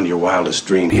dreams. Beyond your wildest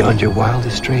dreams. Beyond your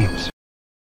wildest dreams.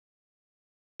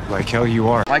 Like hell you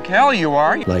are. Like hell you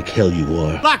are. Like hell you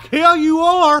are. Like hell you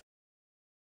are.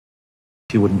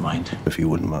 If you wouldn't mind. If you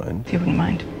wouldn't mind. If you wouldn't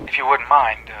mind. If you wouldn't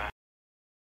mind.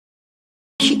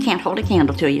 She can't hold a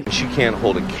candle to you. She can't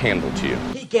hold a candle to you.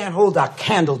 He can't hold a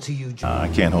candle to you. I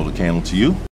can't hold a candle to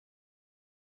you.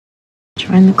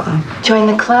 Join the club. Join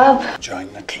the club.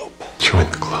 Join the club. Join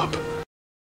the club.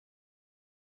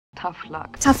 Tough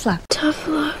luck. Tough luck. Tough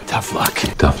luck. Tough luck.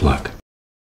 Tough luck.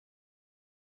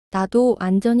 나도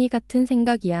완전히 같은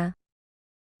생각이야.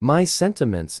 My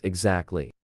sentiments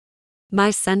exactly. My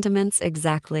sentiments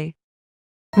exactly.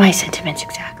 My sentiments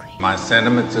exactly. My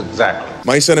sentiments exactly.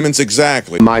 My sentiments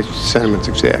exactly. My sentiments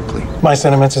exactly. My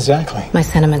sentiments exactly. My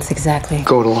sentiments exactly.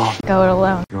 Go it alone. Go it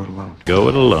alone. Go it alone. Go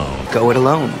it alone. Go it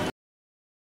alone.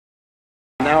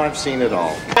 Now I've seen it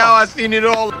all. Now I've seen it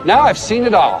all. Now I've seen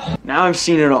it all. Now I've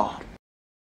seen it all.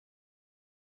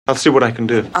 I'll see what I can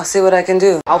do. I'll see what I can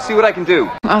do. I'll see what I can do.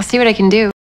 I'll see what I can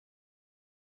do.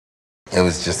 It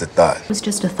was just a thought. It was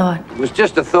just a thought. It was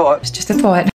just a thought. It's just a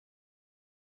thought.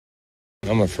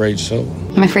 I'm afraid so.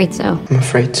 I'm afraid so. I'm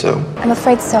afraid so. I'm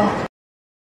afraid so.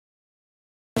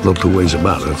 No two ways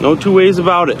about it. No two ways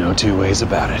about it. No two ways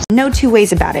about it. No two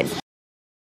ways about it.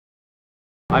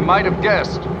 I might have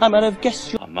guessed. I might have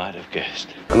guessed you. I might have guessed.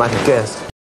 I might have guessed.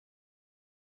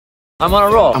 I'm on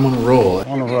a roll. I'm on a roll.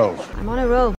 On a roll. I'm on a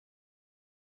roll.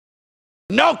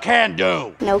 No can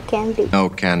do. No can do. No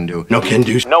can do. No can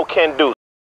do. No can do.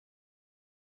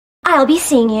 I'll be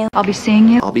seeing you. I'll be seeing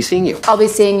you. I'll be seeing you. I'll be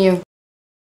seeing you.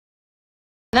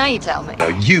 Now you tell me. Now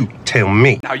you tell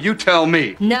me. Now you tell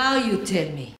me. Now you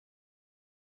tell me.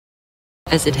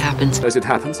 As it happens. As it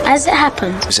happens. As it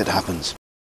happens. As it happens.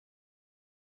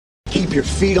 Keep your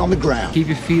feet on the ground. Keep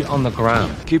your feet on the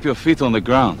ground. Keep your feet on the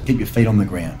ground. Keep your feet on the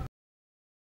ground.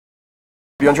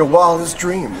 Beyond your wildest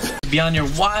dreams. Beyond your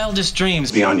wildest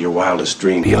dreams. Beyond your wildest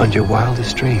dreams. Beyond your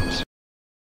wildest dreams.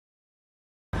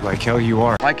 Like hell you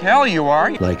are. Like hell you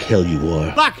are. Like hell you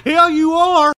are. Like hell you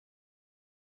are.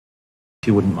 If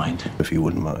you wouldn't mind. If you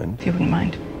wouldn't mind. If you wouldn't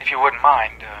mind. If you wouldn't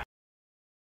mind.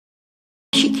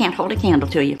 She can't hold a candle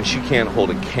to you. She can't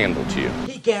hold a candle to you.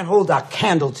 He can't hold a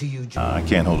candle to you. I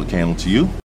can't hold a candle to you.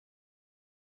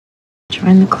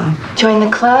 Join the club. Join the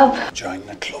club. Join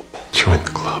the club. Join the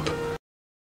club.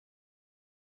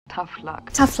 Tough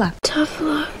luck. Tough luck. Tough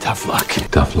luck. Tough luck.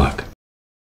 Tough luck.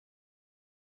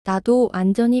 나도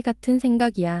완전히 같은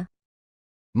생각이야.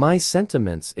 My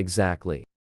sentiments exactly.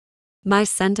 My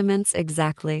sentiments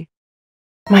exactly.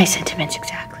 My sentiments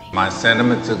exactly. My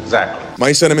sentiments exactly.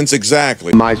 My sentiments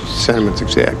exactly. My sentiments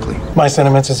exactly. My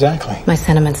sentiments exactly. My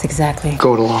sentiments exactly.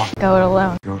 Go it alone. Go it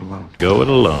alone. Go it alone. Go it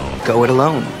alone. Go it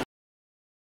alone.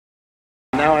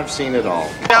 Now I've seen it all.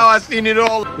 Now I've seen it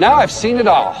all. Now I've seen it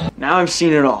all. Now I've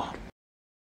seen it all.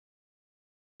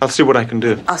 I'll see what I can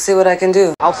do. I'll see what I can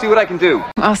do. I'll see what I can do.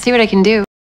 I'll see what I can do.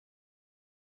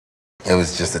 It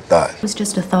was just a thought. It was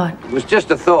just a thought. It was just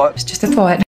a thought. It's just a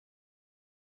thought.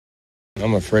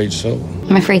 I'm afraid so.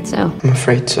 I'm afraid so. I'm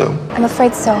afraid so. I'm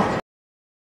afraid so.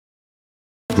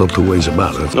 No two ways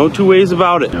about it. No two ways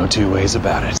about it. No two ways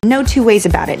about it. No two ways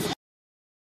about it.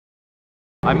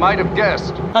 I might have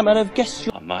guessed. I might have guessed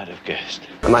you. I might have guessed.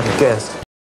 I might have guessed.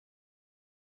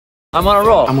 I'm on a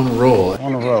roll. I'm on a roll.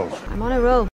 On a roll. I'm on a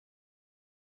roll.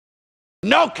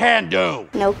 No can do.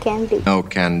 No can do. No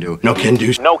can do. No can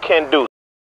do. No can do.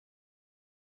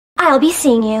 I'll be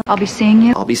seeing you. I'll be seeing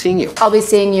you. I'll be seeing you. I'll be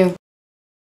seeing you.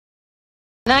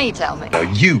 Now you tell me. Now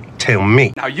you tell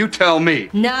me. Now you tell me.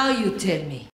 Now you tell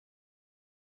me.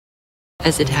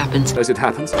 As it happens. As it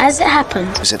happens. As it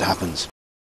happens. As it happens.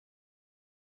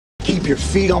 Keep your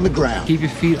feet on the ground. Keep your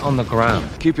feet on the ground.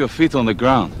 Keep your feet on the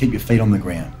ground. Keep your feet on the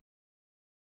ground.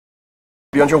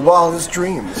 Beyond your wildest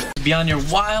dreams. Beyond your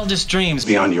wildest dreams.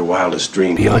 Beyond your wildest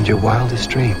dreams. Beyond your wildest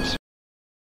dreams.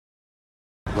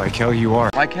 Like hell you are.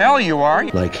 Like hell you are.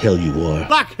 Like hell you are.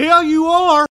 Like hell you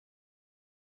are.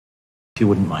 If you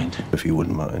wouldn't mind. If you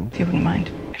wouldn't mind. If you wouldn't mind.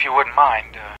 If you wouldn't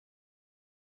mind.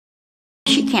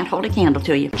 She can't hold a candle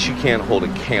to you. She can't hold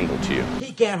a candle to you.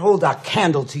 He can't hold a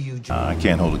candle to you. I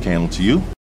can't hold a candle to you.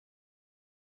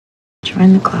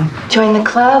 Join the club. Join the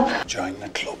club. Join the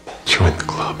club. Join the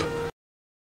club.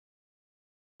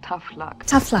 Tough luck.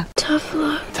 Tough luck. Tough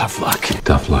luck. Tough luck.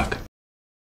 Tough luck.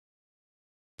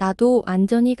 나도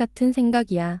완전히 같은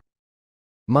생각이야.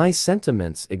 My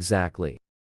sentiments exactly.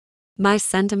 My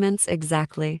sentiments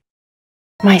exactly.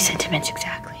 My sentiments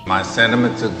exactly. My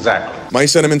sentiments exactly. My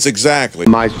sentiments exactly.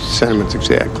 My sentiments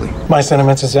exactly. My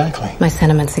sentiments exactly. My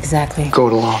sentiments exactly. Go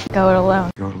it alone. Go it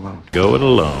alone. Go it alone. Go it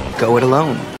alone. Go it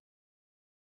alone.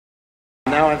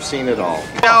 Now I've seen it all.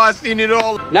 Now I've seen it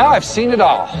all. Now I've seen it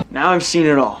all. Now I've seen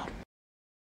it all.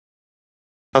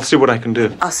 I'll see what I can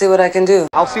do. I'll see what I can do.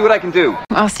 I'll see what I can do.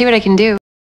 I'll see what I can do.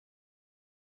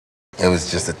 It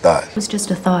was just a thought. It was just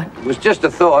a thought. It was just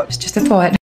a thought. It's just a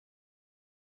thought.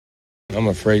 I'm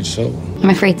afraid so. I'm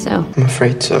afraid so. I'm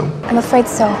afraid so. I'm afraid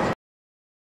so.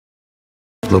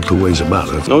 No two ways about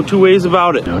it. No two ways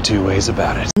about it. No two ways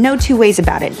about it. No two ways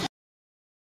about it.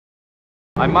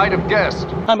 I might have guessed.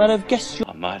 I might have guessed you.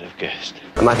 I might have guessed.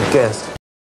 I might have guessed.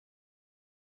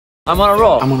 I'm on a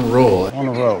roll. I'm on a roll. On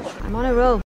a roll. I'm on a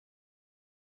roll.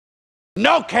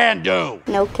 No can do.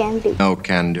 No can do. No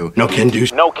can do. No can do.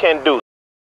 No can do.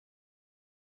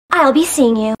 I'll be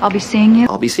seeing you. I'll be seeing you.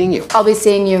 I'll be seeing you. I'll be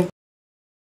seeing you.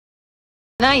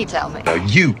 Now you tell me. Now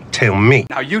you tell me.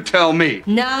 Now you tell me.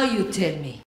 Now you tell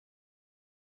me.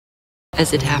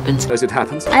 As it happens. As it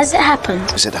happens. As it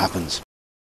happens. As it happens.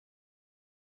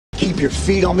 Keep your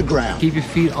feet on the ground. Keep your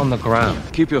feet on the ground.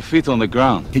 Keep your feet on the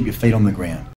ground. Keep your feet on the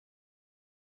ground.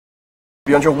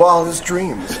 Beyond your wildest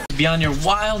dreams. Beyond your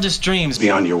wildest dreams.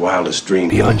 Beyond your wildest dreams.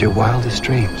 Beyond your wildest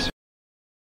dreams.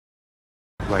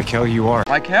 Like hell you are.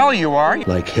 Like hell you are.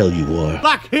 Like hell you are.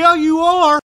 Like hell you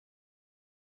are.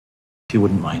 If you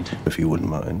wouldn't mind. If you wouldn't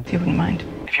mind. If you wouldn't mind.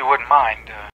 If you wouldn't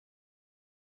mind.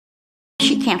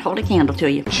 She can't hold a candle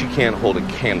to you. She can't hold a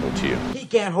candle to you. He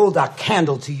can't hold a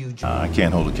candle to you. I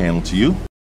can't hold a candle to you.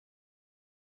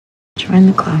 Join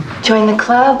the club. Join the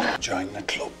club. Join the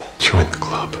club. Join the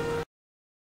club.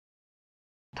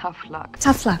 Tough luck.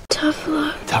 Tough luck. Tough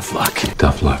luck. Tough luck.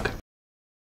 Tough luck.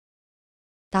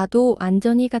 나도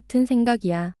완전히 같은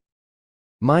생각이야.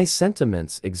 My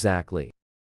sentiments exactly.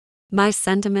 My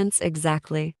sentiments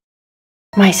exactly.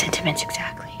 My sentiments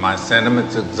exactly. My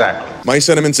sentiments exactly. My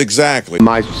sentiments exactly.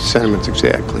 My sentiments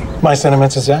exactly. My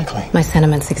sentiments exactly. My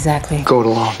sentiments exactly. Go it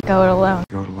alone. Go it alone.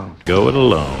 Go it alone. Go it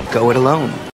alone. Go it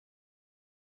alone.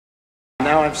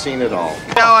 Now I've seen it all.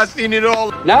 Now I've seen it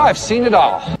all. Now I've seen it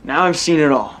all. Now I've seen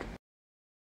it all.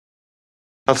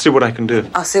 I'll see what I can do.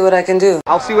 I'll see what I can do.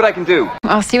 I'll see what I can do.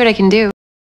 I'll see what I can do.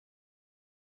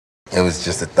 It was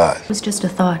just a thought. It was just a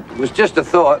thought. It was just a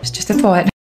thought. It's just a thought.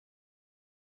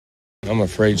 I'm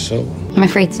afraid so. I'm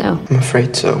afraid so. I'm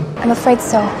afraid so. I'm afraid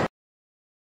so.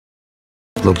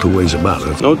 No two ways about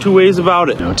it. No two ways about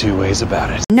it. No two ways about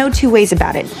it. No two ways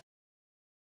about it.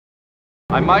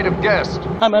 I might have guessed.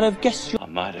 I might have guessed. I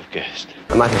might have guessed.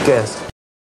 I might have guessed.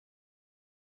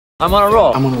 I'm on a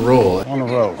roll. I'm on a roll. On a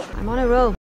roll. I'm on a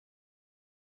roll.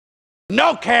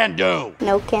 No can do.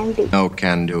 No can do. No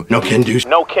can do. No can do.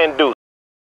 No can do.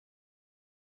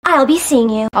 I'll be seeing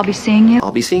you. I'll be seeing you.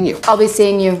 I'll be seeing you. I'll be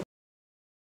seeing you.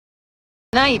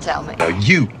 Now you tell me. Now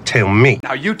you tell me.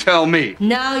 Now you tell me.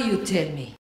 Now you tell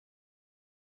me.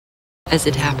 As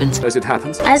it happens. As it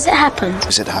happens. As it happens.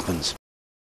 As it happens.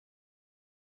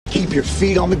 Keep your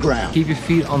feet on the ground. Keep your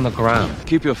feet on the ground.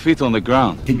 Keep your feet on the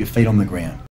ground. Keep your feet on the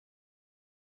ground.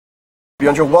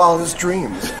 Beyond your wildest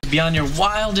dreams. Beyond your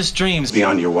wildest dreams.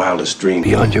 Beyond your wildest dreams.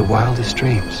 Beyond your wildest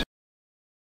dreams.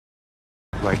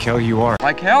 Like hell you are.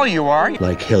 Like hell you are.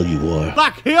 Like hell you are.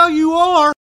 Like hell you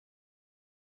are.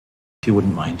 If you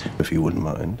wouldn't mind. If you wouldn't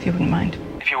mind. If you wouldn't mind.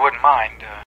 If you wouldn't mind.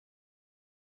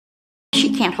 She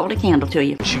can't hold a candle to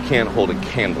you. She can't hold a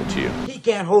candle to you. He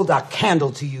can't hold a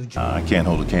candle to you. I can't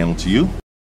hold a candle to you.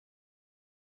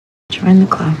 Join the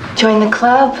club. Join the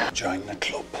club. Join the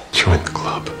club. Join the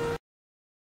club.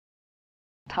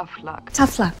 Tough luck.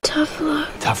 Tough luck. Tough luck.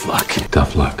 Tough luck.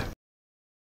 Tough luck.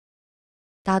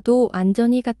 나도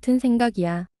완전히 같은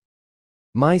생각이야.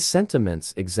 My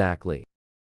sentiments exactly.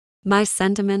 My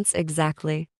sentiments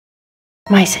exactly.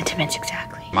 My sentiments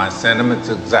exactly. My sentiments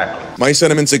exactly. My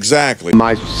sentiments exactly.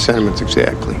 My sentiments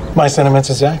exactly. My sentiments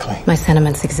exactly. My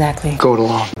sentiments exactly. Go it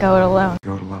alone. Go it alone.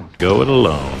 Go it alone. Go it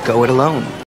alone. Go it alone.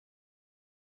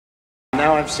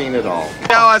 Now I've seen it all.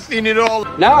 Now I've seen it all.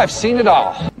 Now I've seen it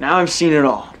all. Now I've seen it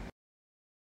all.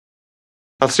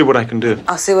 I'll see what I can do.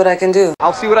 I'll see what I can do.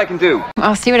 I'll see what I can do.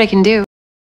 I'll see what I can do.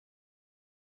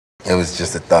 It was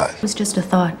just a thought. It was just a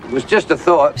thought. It was just a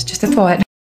thought. It's just a thought.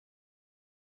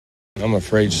 I'm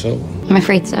afraid so. I'm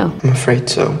afraid so. I'm afraid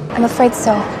so. I'm afraid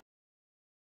so.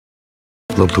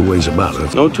 No two ways about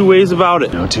it. No two ways about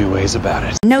it. No two ways about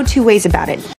it. No two ways about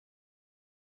it.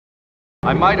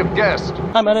 I might have guessed.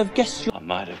 I might have guessed. I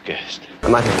might have guessed. I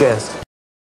might have guessed.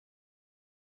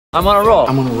 I'm on a roll.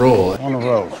 I'm on a roll. On a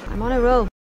roll. I'm on a roll.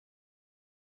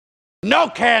 No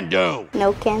can do.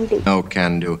 No can do. No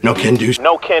can do. No can do.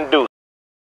 No can do.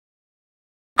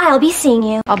 I'll be seeing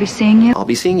you. I'll be seeing you. I'll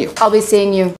be seeing you. I'll be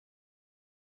seeing you.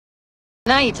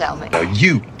 Now you tell me. Now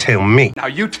you tell me. Now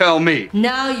you tell me.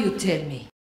 Now you tell me.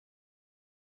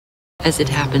 As it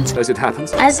happens. As it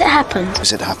happens. As it happens.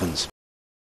 As it happens.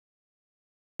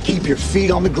 Keep your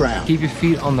feet on the ground. Keep your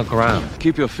feet on the ground.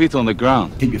 Keep your feet on the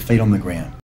ground. Keep your feet on the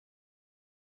ground.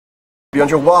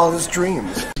 Beyond your wildest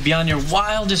dreams. Beyond your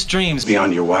wildest dreams.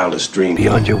 Beyond your wildest dreams.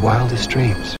 Beyond your wildest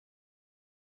dreams.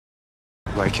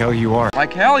 Like hell you are.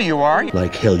 Like hell you are.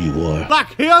 Like hell you are.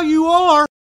 Like hell you are.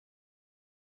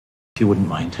 If you wouldn't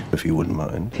mind. If you wouldn't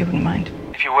mind. If you wouldn't mind.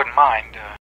 If you wouldn't mind.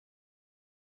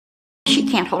 She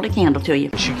can't hold a candle to you.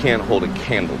 She can't hold a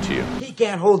candle to you. He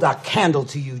can't hold a candle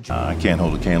to you. I can't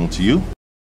hold a candle to you.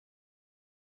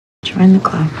 Join the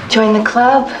club. Join the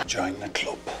club. Join the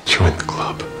club. Join the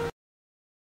club.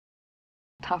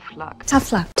 Tough luck.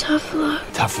 Tough luck. Tough luck.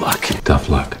 Tough luck. Tough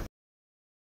luck.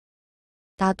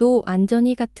 나도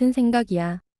완전히 같은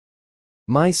생각이야.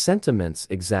 My sentiments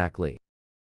exactly.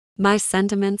 My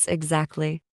sentiments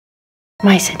exactly.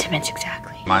 My sentiments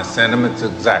exactly. My sentiments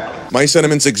exactly. My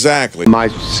sentiments exactly. My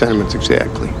sentiments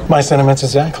exactly. My sentiments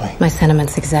exactly. My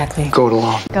sentiments exactly. Go it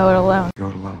alone. Go it alone. Go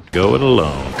it alone. Go it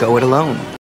alone. Go it alone.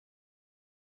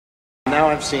 Now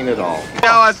I've seen it all.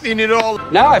 Now I've seen it all.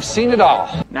 Now I've seen it all.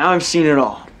 Now I've seen it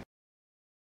all.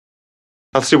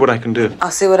 I'll see what I can do. I'll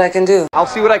see what I can do. I'll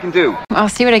see what I can do. I'll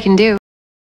see what I can do.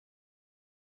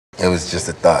 It was just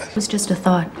a thought. It was just a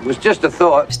thought. It was just a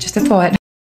thought. It's just a thought.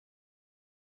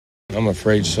 I'm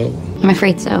afraid so. I'm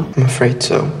afraid so. I'm afraid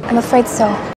so. I'm afraid so.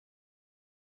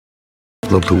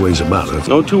 No two ways about it.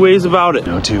 No two ways about it.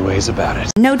 No two ways about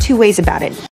it. No two ways about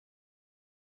it.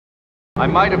 I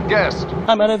might have guessed.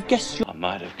 I might have guessed. I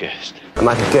might have guessed. I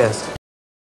might have guessed.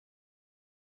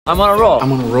 I'm on a roll.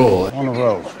 I'm on a roll. On a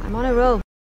roll. I'm on a roll.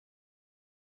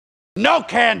 No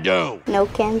can do. No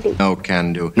can do. No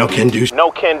can do. No can do. No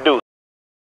can do.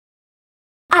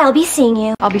 I'll be seeing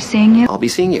you. I'll be seeing you. I'll be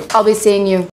seeing you. I'll be seeing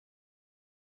you.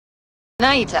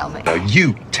 Now you tell me. Now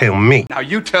you tell me. Now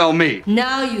you tell me.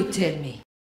 Now you tell me.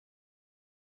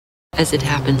 As it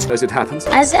happens. As it happens.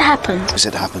 As it happens. As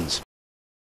it happens.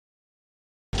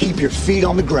 Keep your feet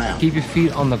on the ground. Keep your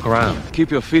feet on the ground. Keep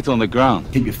your feet on the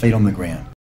ground. Keep your feet on the ground.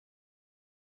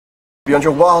 Beyond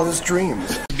your wildest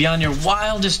dreams. Beyond your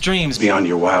wildest dreams. Beyond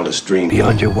your wildest dreams.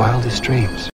 Beyond your wildest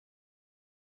dreams.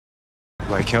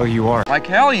 Like hell you are. Like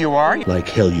hell you are. Like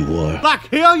hell you are. Like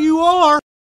hell you are.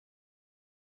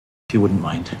 If you wouldn't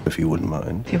mind. If you wouldn't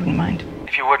mind. If you wouldn't mind.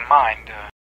 If you wouldn't mind.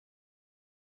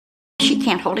 She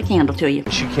can't hold a candle to you.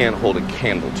 She can't hold a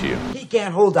candle to you. He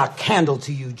can't hold a candle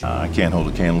to you. I can't hold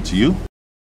a candle to you.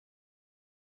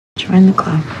 Join the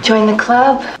club. Join the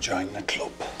club. Join the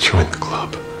club. Join the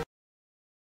club.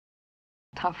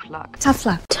 Tough luck. Tough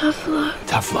luck. Tough luck.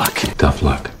 Tough luck. Tough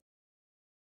luck.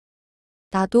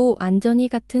 나도 완전히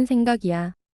같은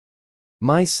생각이야.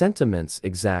 My sentiments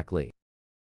exactly.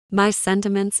 My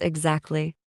sentiments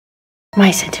exactly.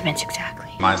 My sentiments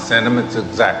exactly. My sentiments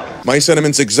exactly. My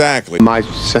sentiments exactly. My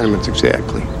sentiments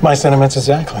exactly. My sentiments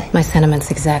exactly. My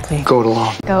sentiments exactly. Go it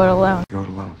alone. Go it alone. Go it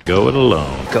alone. Go it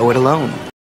alone. Go it alone.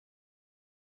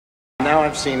 Now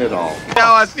I've seen it all.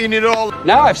 Now I've seen it all.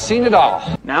 Now I've seen it all.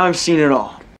 Now I've seen it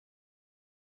all.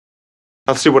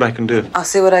 I'll see what I can do. I'll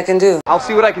see what I can do. I'll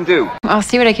see what I can do. I'll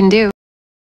see what I can do.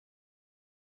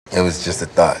 It was just a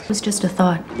thought. It was just a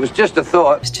thought. It was just a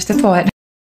thought. It was just a thought.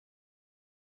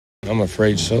 I'm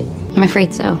afraid so. I'm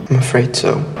afraid so. I'm afraid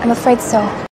so. I'm afraid so.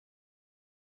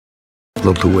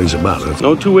 No two ways about it.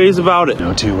 No two ways about it.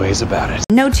 No two ways about it.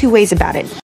 No two ways about it.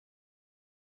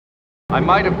 I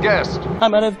might have guessed. I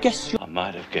might have guessed you. I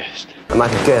might have guessed. I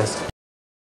might have guessed.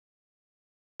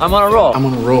 I'm on a roll. I'm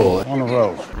on a roll. On a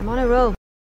roll. I'm on a roll.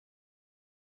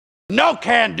 No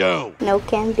can do. No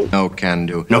can do. No can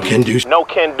do. No can do. No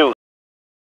can do.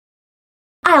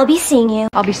 I'll be seeing you.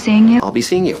 I'll be seeing you. I'll be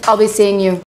seeing you. I'll be seeing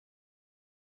you.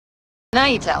 Now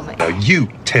you tell me. Now you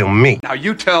tell me. Now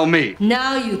you tell me.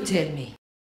 Now you tell me.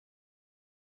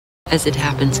 As it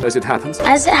happens. As it happens.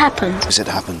 As it happens. As it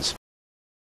happens.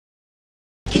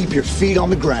 Keep your feet on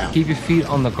the ground. Keep your feet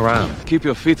on the ground. Keep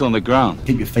your feet on the ground.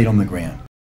 Keep your feet on the ground.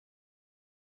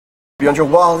 Beyond your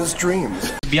wildest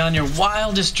dreams. Beyond your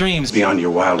wildest dreams. Beyond your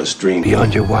wildest dreams.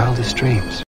 Beyond your wildest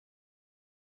dreams.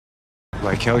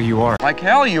 Like hell you are. Like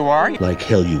hell you are. Like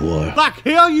hell you are. Like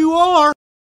hell you are.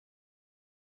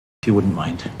 If you wouldn't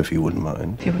mind. If you wouldn't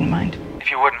mind. If you wouldn't mind. If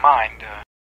you wouldn't mind.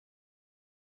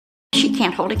 She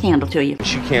can't hold a candle to you.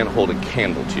 She can't hold a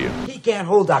candle to you. He can't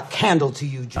hold a candle to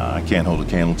you. I can't hold a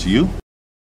candle to you.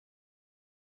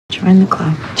 Join the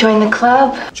club. Join the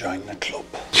club. Join the club.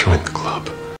 Join the club.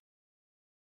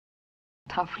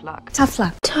 Tough luck. Tough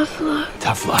luck. Tough luck.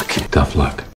 Tough luck. Tough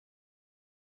luck.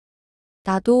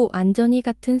 나도 완전히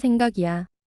같은 생각이야.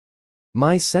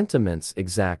 My sentiments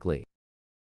exactly.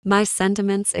 My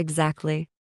sentiments exactly.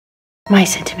 My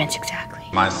sentiments exactly.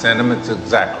 My sentiments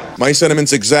exactly. My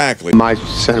sentiments exactly. My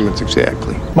sentiments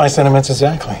exactly. My sentiments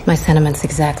exactly. My sentiments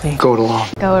exactly. Go it alone.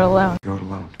 Go it alone. Go it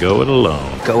alone. Go it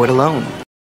alone. Go it alone.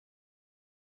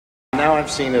 Now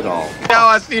I've seen it all. Now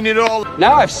I've seen it all.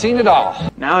 Now I've seen it all.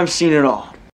 Now I've seen it all.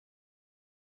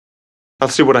 I'll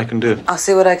see what I can do. I'll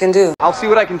see what I can do. I'll see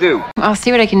what I can do. I'll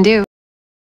see what I can do.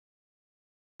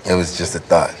 It was just a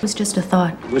thought. It was just a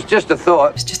thought. It was just a thought.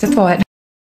 It was just a thought.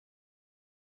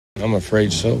 I'm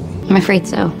afraid so. I'm afraid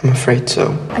so. I'm afraid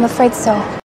so. I'm afraid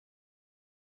so.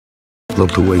 No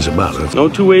two ways about it. No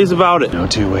two ways about it. No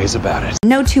two ways about it.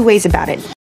 No two ways about it.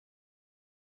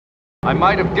 I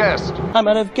might have guessed. I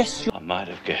might have guessed you. I might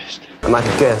have guessed. I might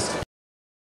have guessed.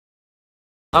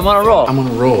 I'm on a roll. I'm on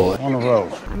a roll. On a roll.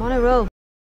 I'm on a roll.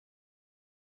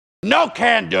 No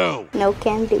can do. No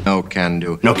can do. No can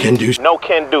do. No can do. No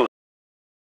can do.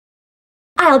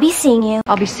 I'll be seeing you.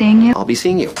 I'll be seeing you. I'll be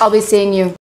seeing you. I'll be seeing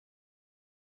you.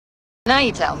 Now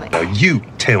you tell me. Now you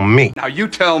tell me. Now you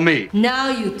tell me. Now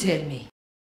you tell me.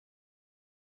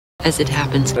 As it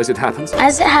happens. As it happens.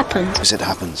 As it happens. As it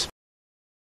happens.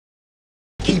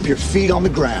 Keep your feet on the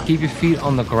ground. Keep your feet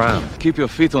on the ground. Keep your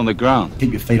feet on the ground.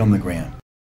 Keep your feet on the ground.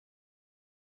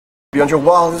 Beyond your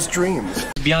wildest dreams.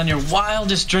 Beyond your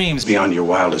wildest dreams. Beyond your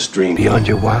wildest dreams. Beyond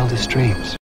your wildest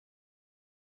dreams.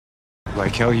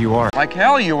 Like hell you are. Like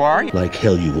hell you are. Like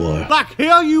hell you are. Like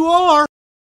hell you are.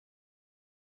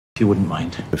 If you wouldn't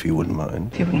mind. If you wouldn't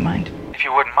mind. If you wouldn't mind. If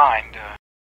you wouldn't mind.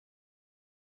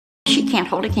 She can't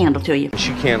hold a candle to you.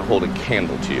 She can't hold a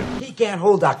candle to you. He can't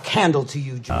hold a candle to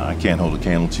you. I can't hold a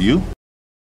candle to you.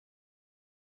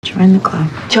 Join the club.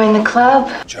 Join the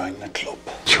club. Join the club.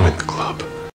 Join the club.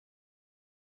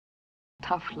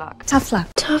 Tough luck. Tough luck.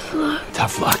 Tough luck.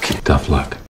 Tough luck. Tough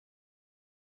luck.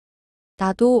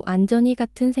 나도 완전히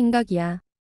같은 생각이야.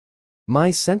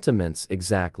 My sentiments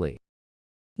exactly.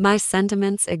 My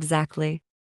sentiments exactly.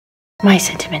 My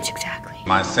sentiments exactly.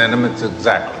 My sentiments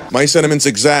exactly. My sentiments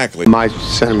exactly. My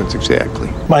sentiments exactly.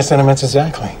 My sentiments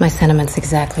exactly. My sentiments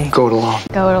exactly. Go it alone.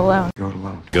 Go it alone. Go it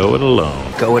alone. Go it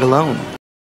alone. Go it alone.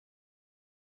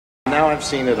 Now I've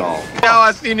seen it all. Now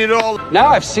I've seen it all. Now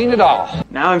I've seen it all.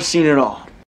 Now I've seen it all.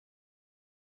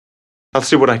 I'll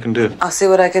see what I can do. I'll see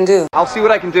what I can do. I'll see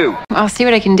what I can do. I'll see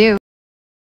what I can do.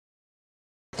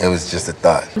 It was just a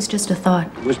thought. It was just a thought.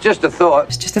 It was just a thought.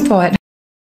 It's just a thought.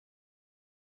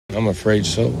 I'm afraid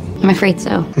so. I'm afraid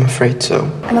so. I'm afraid so.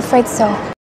 I'm afraid so.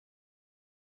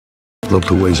 No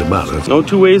two ways about it. No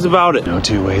two ways about it. No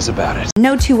two ways about it.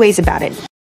 No two ways about it.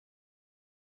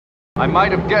 I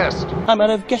might have guessed. I might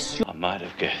have guessed you. I might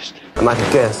have guessed. I might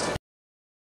have guessed.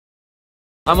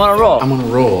 I'm on a roll. I'm on a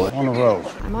roll. On a roll.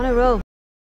 I'm on a roll.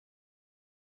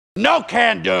 No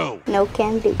can do. No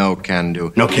can do. No can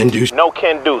do. No can do. No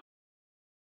can do.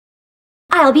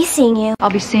 I'll be seeing you. I'll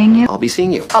be seeing you. I'll be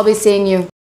seeing you. I'll be seeing you.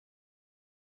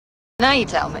 Now you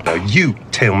tell me. Now you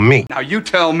tell me. Now you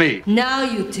tell me. Now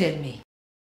you tell me.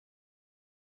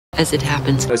 As it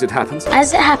happens. As it happens.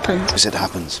 As it happens. As it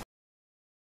happens.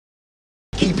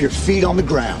 Keep your feet on the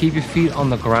ground. Keep your feet on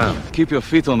the ground. Keep your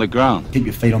feet on the ground. Keep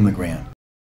your feet on the ground.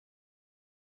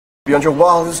 Beyond your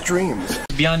wildest dreams.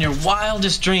 Beyond your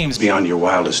wildest dreams. Beyond your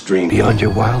wildest dreams. Beyond your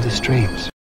wildest dreams.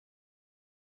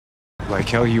 Like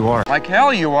hell you are. Like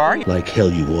hell you are. Like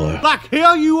hell you are. Like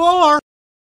hell you are.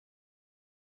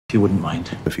 If you wouldn't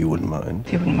mind. If you wouldn't mind.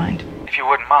 If you wouldn't mind. If you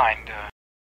wouldn't mind.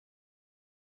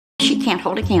 She can't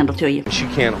hold a candle to you. She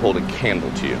can't hold a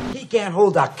candle to you. He can't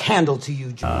hold a candle to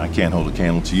you. I can't hold a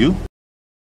candle to you.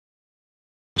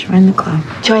 Join the club.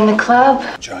 Join the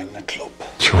club. Join the club.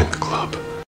 Join the club.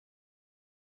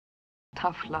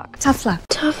 Tough luck. Tough luck.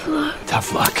 Tough luck.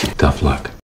 Tough luck. Tough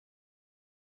luck.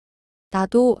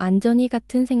 나도 완전히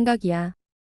같은 생각이야.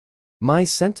 My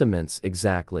sentiments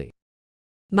exactly.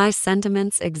 My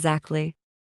sentiments exactly.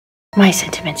 My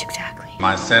sentiments exactly.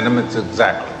 My sentiments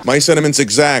exactly. My sentiments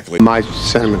exactly. My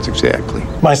sentiments exactly.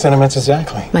 My sentiments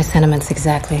exactly. My sentiments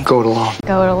exactly. Go it alone.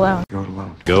 Go it alone. Go it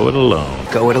alone. Go it alone.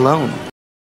 Go it alone.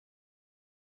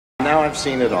 Now I've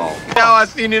seen it all. Now I've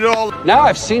seen it all. Now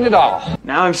I've seen it all.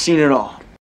 Now I've seen it all.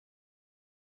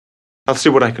 I'll see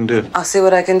what I can do. I'll see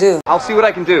what I can do. I'll see what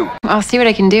I can do. I'll see what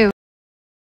I can do.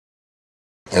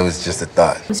 It was just a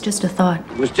thought. It was just a thought.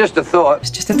 It was just a thought. It's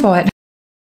just a thought.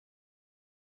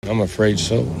 I'm afraid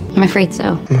so. I'm afraid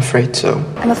so. I'm afraid so.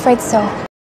 I'm afraid so.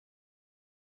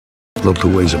 No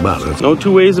two ways about it. No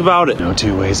two ways about it. No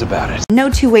two ways about it. No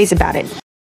two ways about it.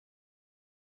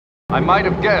 I might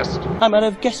have guessed. I might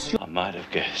have guessed you. I might have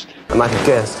guessed. I might have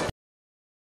guessed.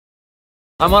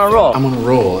 I'm on a roll. I'm on a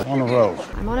roll. On a roll.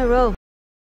 I'm on a roll.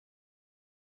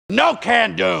 No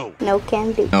can do. No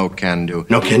can do. No can do.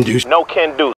 No can do. No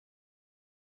can do.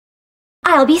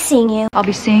 I'll be seeing you. I'll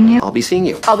be seeing you. I'll be seeing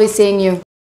you. I'll be seeing you.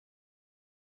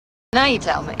 Now you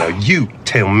tell me. Now you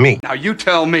tell me. Now you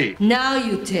tell me. Now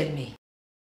you tell me.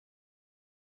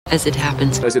 As it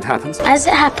happens. As it happens. As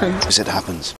it happens. As it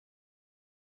happens.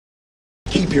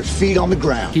 Keep your feet on the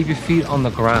ground. Keep your feet on the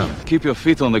ground. Keep your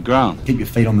feet on the ground. Keep your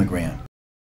feet on the ground.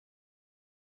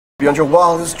 Beyond your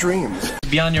wildest dreams.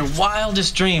 Beyond your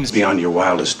wildest dreams. Beyond your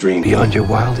wildest dreams. Beyond your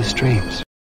wildest dreams.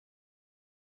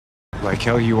 Like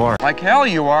hell you are. Like hell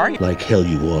you are. Like hell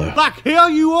you are. Like hell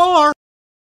you are.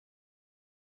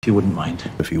 If you wouldn't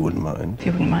mind. If you wouldn't mind. If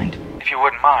you wouldn't mind. If you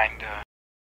wouldn't mind.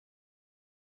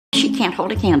 She can't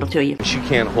hold a candle to you. She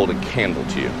can't hold a candle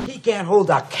to you. He can't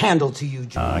hold a candle to you.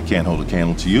 I can't hold a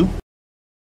candle to you.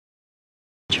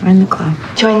 Join the club.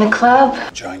 Join the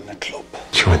club. Join the club.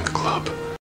 Join the club.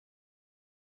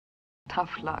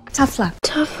 Tough luck. Tough luck.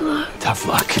 Tough luck. Tough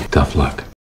luck. Tough luck.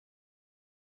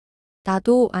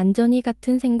 나도 완전히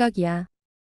같은 생각이야.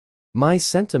 My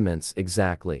sentiments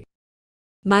exactly.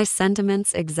 My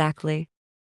sentiments exactly.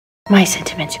 My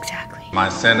sentiments exactly. My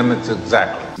sentiments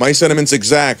exactly. My sentiments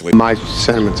exactly. My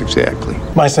sentiments exactly.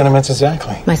 My sentiments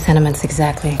exactly. My sentiments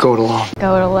exactly. Go it alone.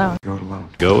 Go it alone. Go it alone.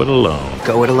 Go it alone.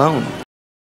 Go it alone.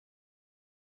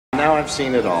 Now I've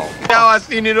seen it all. Now I've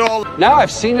seen it all. Now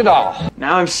I've seen it all.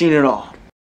 Now I've seen it all.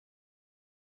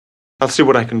 I'll see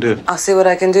what I can do. I'll see what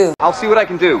I can do. I'll see what I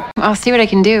can do. I'll see what I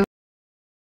can do.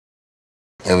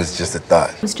 It was just a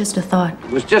thought. It was just a thought.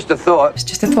 It was just a thought. It's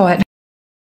just a thought.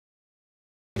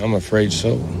 I'm afraid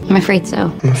so. I'm afraid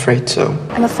so. I'm afraid so.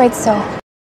 I'm afraid so.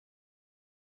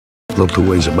 No two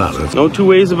ways about it. No two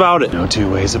ways about it. No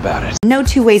two ways about it. No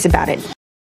two ways about it.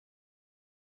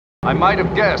 I might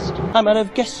have guessed. I might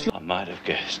have guessed you. I might have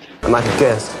guessed. I might have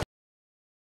guessed.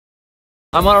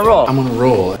 I'm on a roll. I'm on a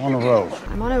roll. On a roll.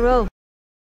 I'm on a roll.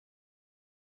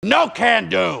 No can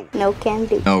do. No can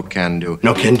do. No can do.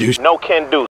 No can do. No can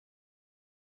do.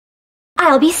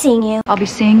 I'll be seeing you. I'll be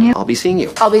seeing you. I'll be seeing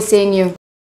you. I'll be seeing you.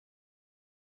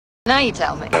 Now you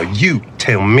tell me. Now you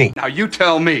tell me. Now you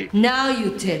tell me. Now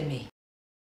you tell me.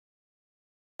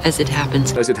 As it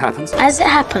happens. As it happens. As it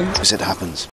happens. As it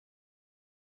happens.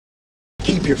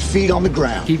 Keep your feet on the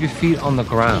ground. Keep your feet on the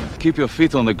ground. Keep your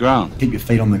feet on the ground. Keep your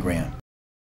feet on the ground.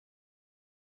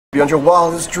 Beyond your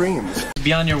wildest dreams.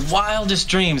 Beyond your wildest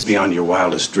dreams. Beyond your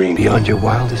wildest dreams. Beyond your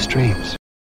wildest dreams.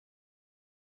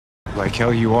 Like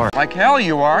hell you are. Like hell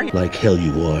you are. Like hell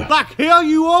you are. Like hell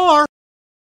you are.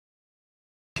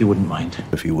 If you wouldn't mind.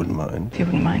 If you wouldn't mind. If you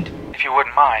wouldn't mind. If you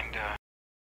wouldn't mind.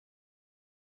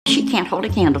 She can't hold a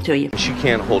candle to you. She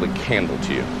can't hold a candle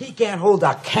to you. He can't hold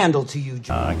a candle to you,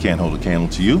 Joe. I can't hold a candle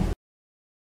to you.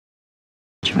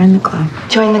 Join the club.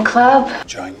 Join the club.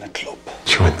 Join the club.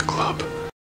 Join the club.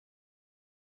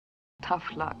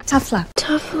 Tough luck. Tough luck.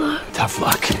 Tough luck. Tough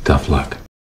luck. Tough luck.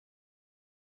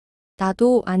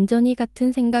 나도 완전히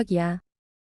같은 생각이야.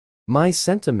 My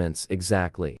sentiments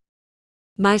exactly.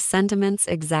 My sentiments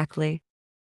exactly.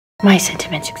 My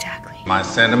sentiments exactly. My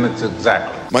sentiments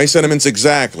exactly. My sentiments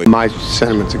exactly. My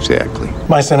sentiments exactly.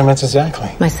 My sentiments exactly.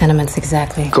 My sentiments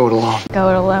exactly. Go it alone. Go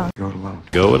it alone. Go it alone.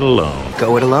 Go it alone.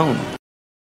 Go it alone.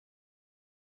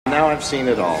 Now I've seen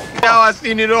it all. Now I've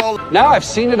seen it all. Now I've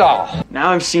seen it all.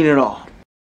 Now I've seen it all.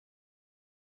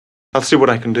 I'll see what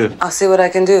I can do. I'll see what I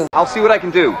can do. I'll see what I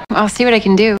can do. I'll see what I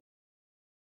can do.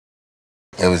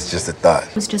 It was just a thought.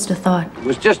 It was just a thought. It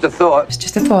was just a thought. It's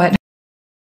just a thought.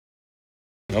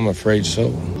 I'm afraid so.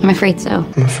 I'm afraid so.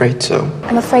 I'm afraid so.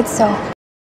 I'm afraid so.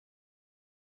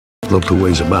 No two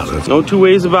ways about it. No two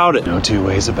ways about it. No two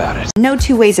ways about it. No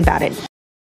two ways about it.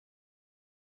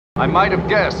 I might have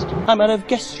guessed. I might have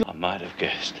guessed you. I might have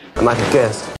guessed. I might have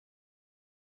guessed.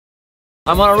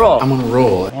 I'm on a roll. I'm on a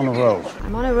roll. On a roll.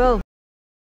 I'm on a roll.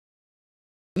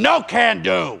 No can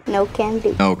do. No can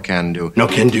do. No can do. No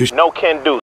can do. No can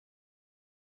do.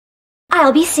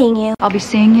 I'll be seeing you. I'll be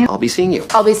seeing you. I'll be seeing you.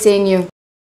 I'll be seeing you.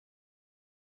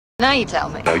 Now you tell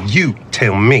me. Now you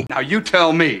tell me. Now you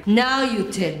tell me. Now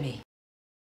you tell me.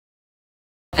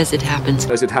 As it happens.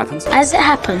 As it happens. As it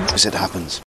happens. As it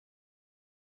happens.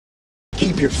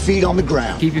 Keep your feet on the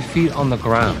ground. Keep your feet on the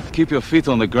ground. Keep your feet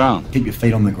on the ground. Keep your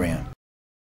feet on the ground.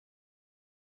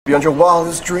 Beyond your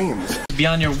wildest dreams.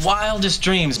 Beyond your wildest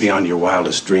dreams. Beyond your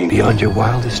wildest dreams. Beyond your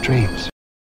wildest dreams.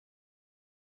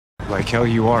 Like hell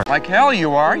you are. Like hell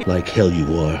you are. Like hell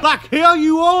you are. Like hell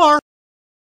you are.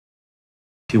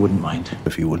 If you wouldn't mind.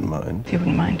 If you wouldn't mind. If you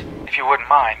wouldn't mind. If you wouldn't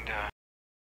mind.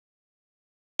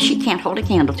 She can't hold a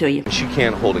candle to you. She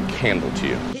can't hold a candle to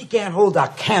you. He can't hold a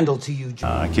candle to you, Joe.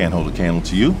 I can't hold a candle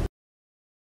to you.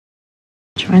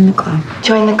 Join the club.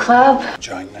 Join the club.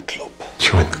 Join the club.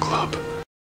 Join the club.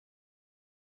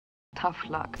 Tough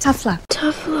luck. Tough luck.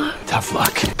 Tough luck. Tough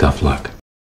luck. Tough luck.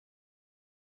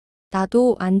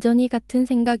 나도 완전히 같은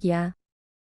생각이야.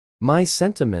 My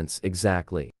sentiments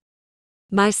exactly.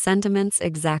 My sentiments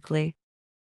exactly.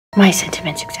 My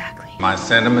sentiments exactly. My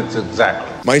sentiments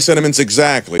exactly. My sentiments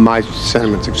exactly. My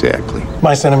sentiments exactly.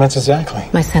 My sentiments exactly.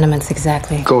 My sentiments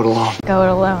exactly. Go it alone. Go it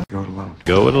alone. Go it alone.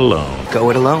 Go it alone. Go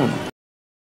it alone.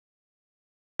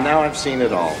 Now I've seen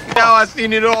it all. Now I've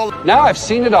seen it all. Now I've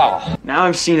seen it all. Now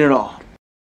I've seen it all.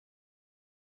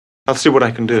 I'll see what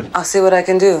I can do. I'll see what I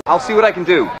can do. I'll see what I can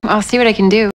do. I'll see what I can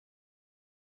do.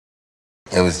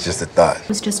 It was just a thought. It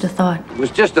was just a thought. It was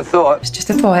just a thought. It's just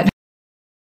a thought.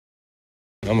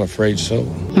 I'm afraid so.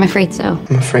 I'm afraid so.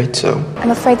 I'm afraid so. I'm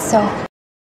afraid so.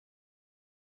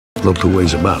 No two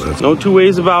ways about it. No two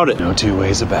ways about it. No two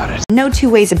ways about it. No two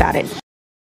ways about it.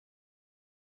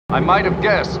 I might have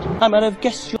guessed. I might have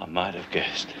guessed you. I might have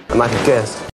guessed. I might have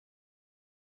guessed.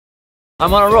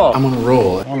 I'm on a roll. I'm on a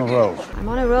roll. On a roll. I'm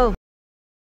on a roll.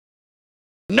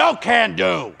 No can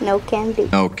do. No can do.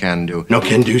 No can do. No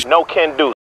can do. No can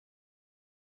do.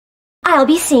 I'll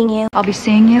be seeing you. I'll be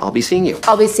seeing you. I'll be seeing you.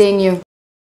 I'll be seeing you.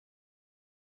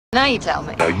 Now you tell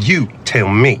me. Now you tell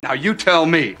me. Now you tell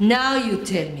me. Now you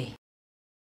tell me.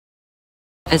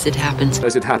 As it happens.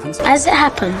 As it happens. As it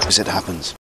happens. As it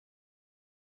happens.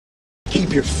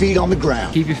 Keep your feet on the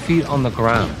ground. Keep your feet on the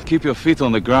ground. Keep your feet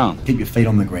on the ground. Keep your feet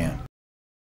on the ground.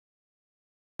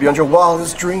 Beyond your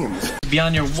wildest dreams.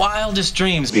 Beyond your wildest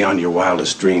dreams. Beyond your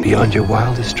wildest dreams. Beyond your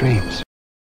wildest dreams.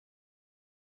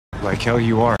 Like hell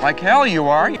you are. Like hell you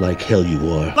are. Like hell you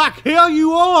are. Like hell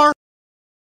you are.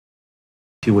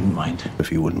 If you wouldn't mind.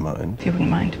 If you wouldn't mind. If you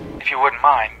wouldn't mind. If you wouldn't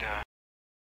mind.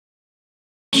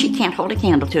 She can't hold a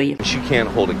candle to you. She can't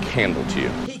hold a candle to you.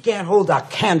 He can't hold a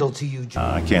candle to you.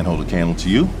 I can't hold a candle to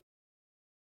you.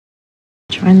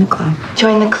 Join the club.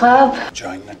 Join the club.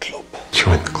 Join the club.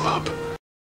 Join the club.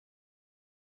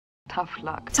 Tough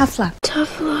luck. Tough luck.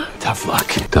 Tough luck. Tough luck.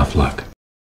 Tough luck.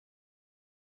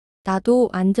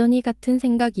 나도 완전히 같은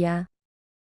생각이야.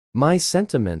 My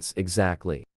sentiments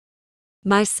exactly.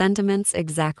 My sentiments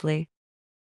exactly.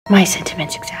 My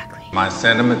sentiments exactly. My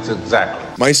sentiments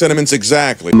exactly. My sentiments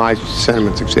exactly. My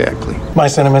sentiments exactly. My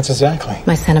sentiments exactly.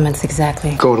 My sentiments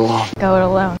exactly. Go it alone. Go it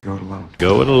alone. Go it alone.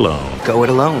 Go it alone. Go it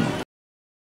alone.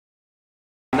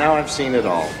 Now I've seen it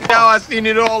all. Now I've seen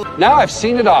it all. Now I've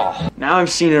seen it all. Now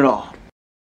I've seen it all.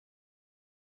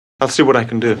 I'll see what I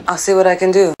can do. I'll see what I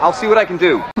can do. I'll see what I can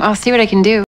do. I'll see what I can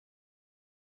do.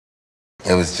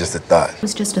 It was just a thought. It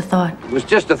was just a thought. It was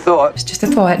just a thought. It's just a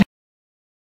thought.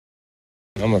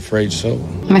 I'm afraid so.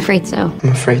 I'm afraid so. I'm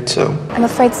afraid so. I'm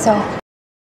afraid so.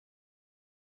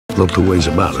 No two ways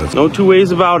about it. No two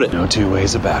ways about it. No two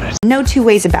ways about it. No two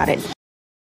ways about it.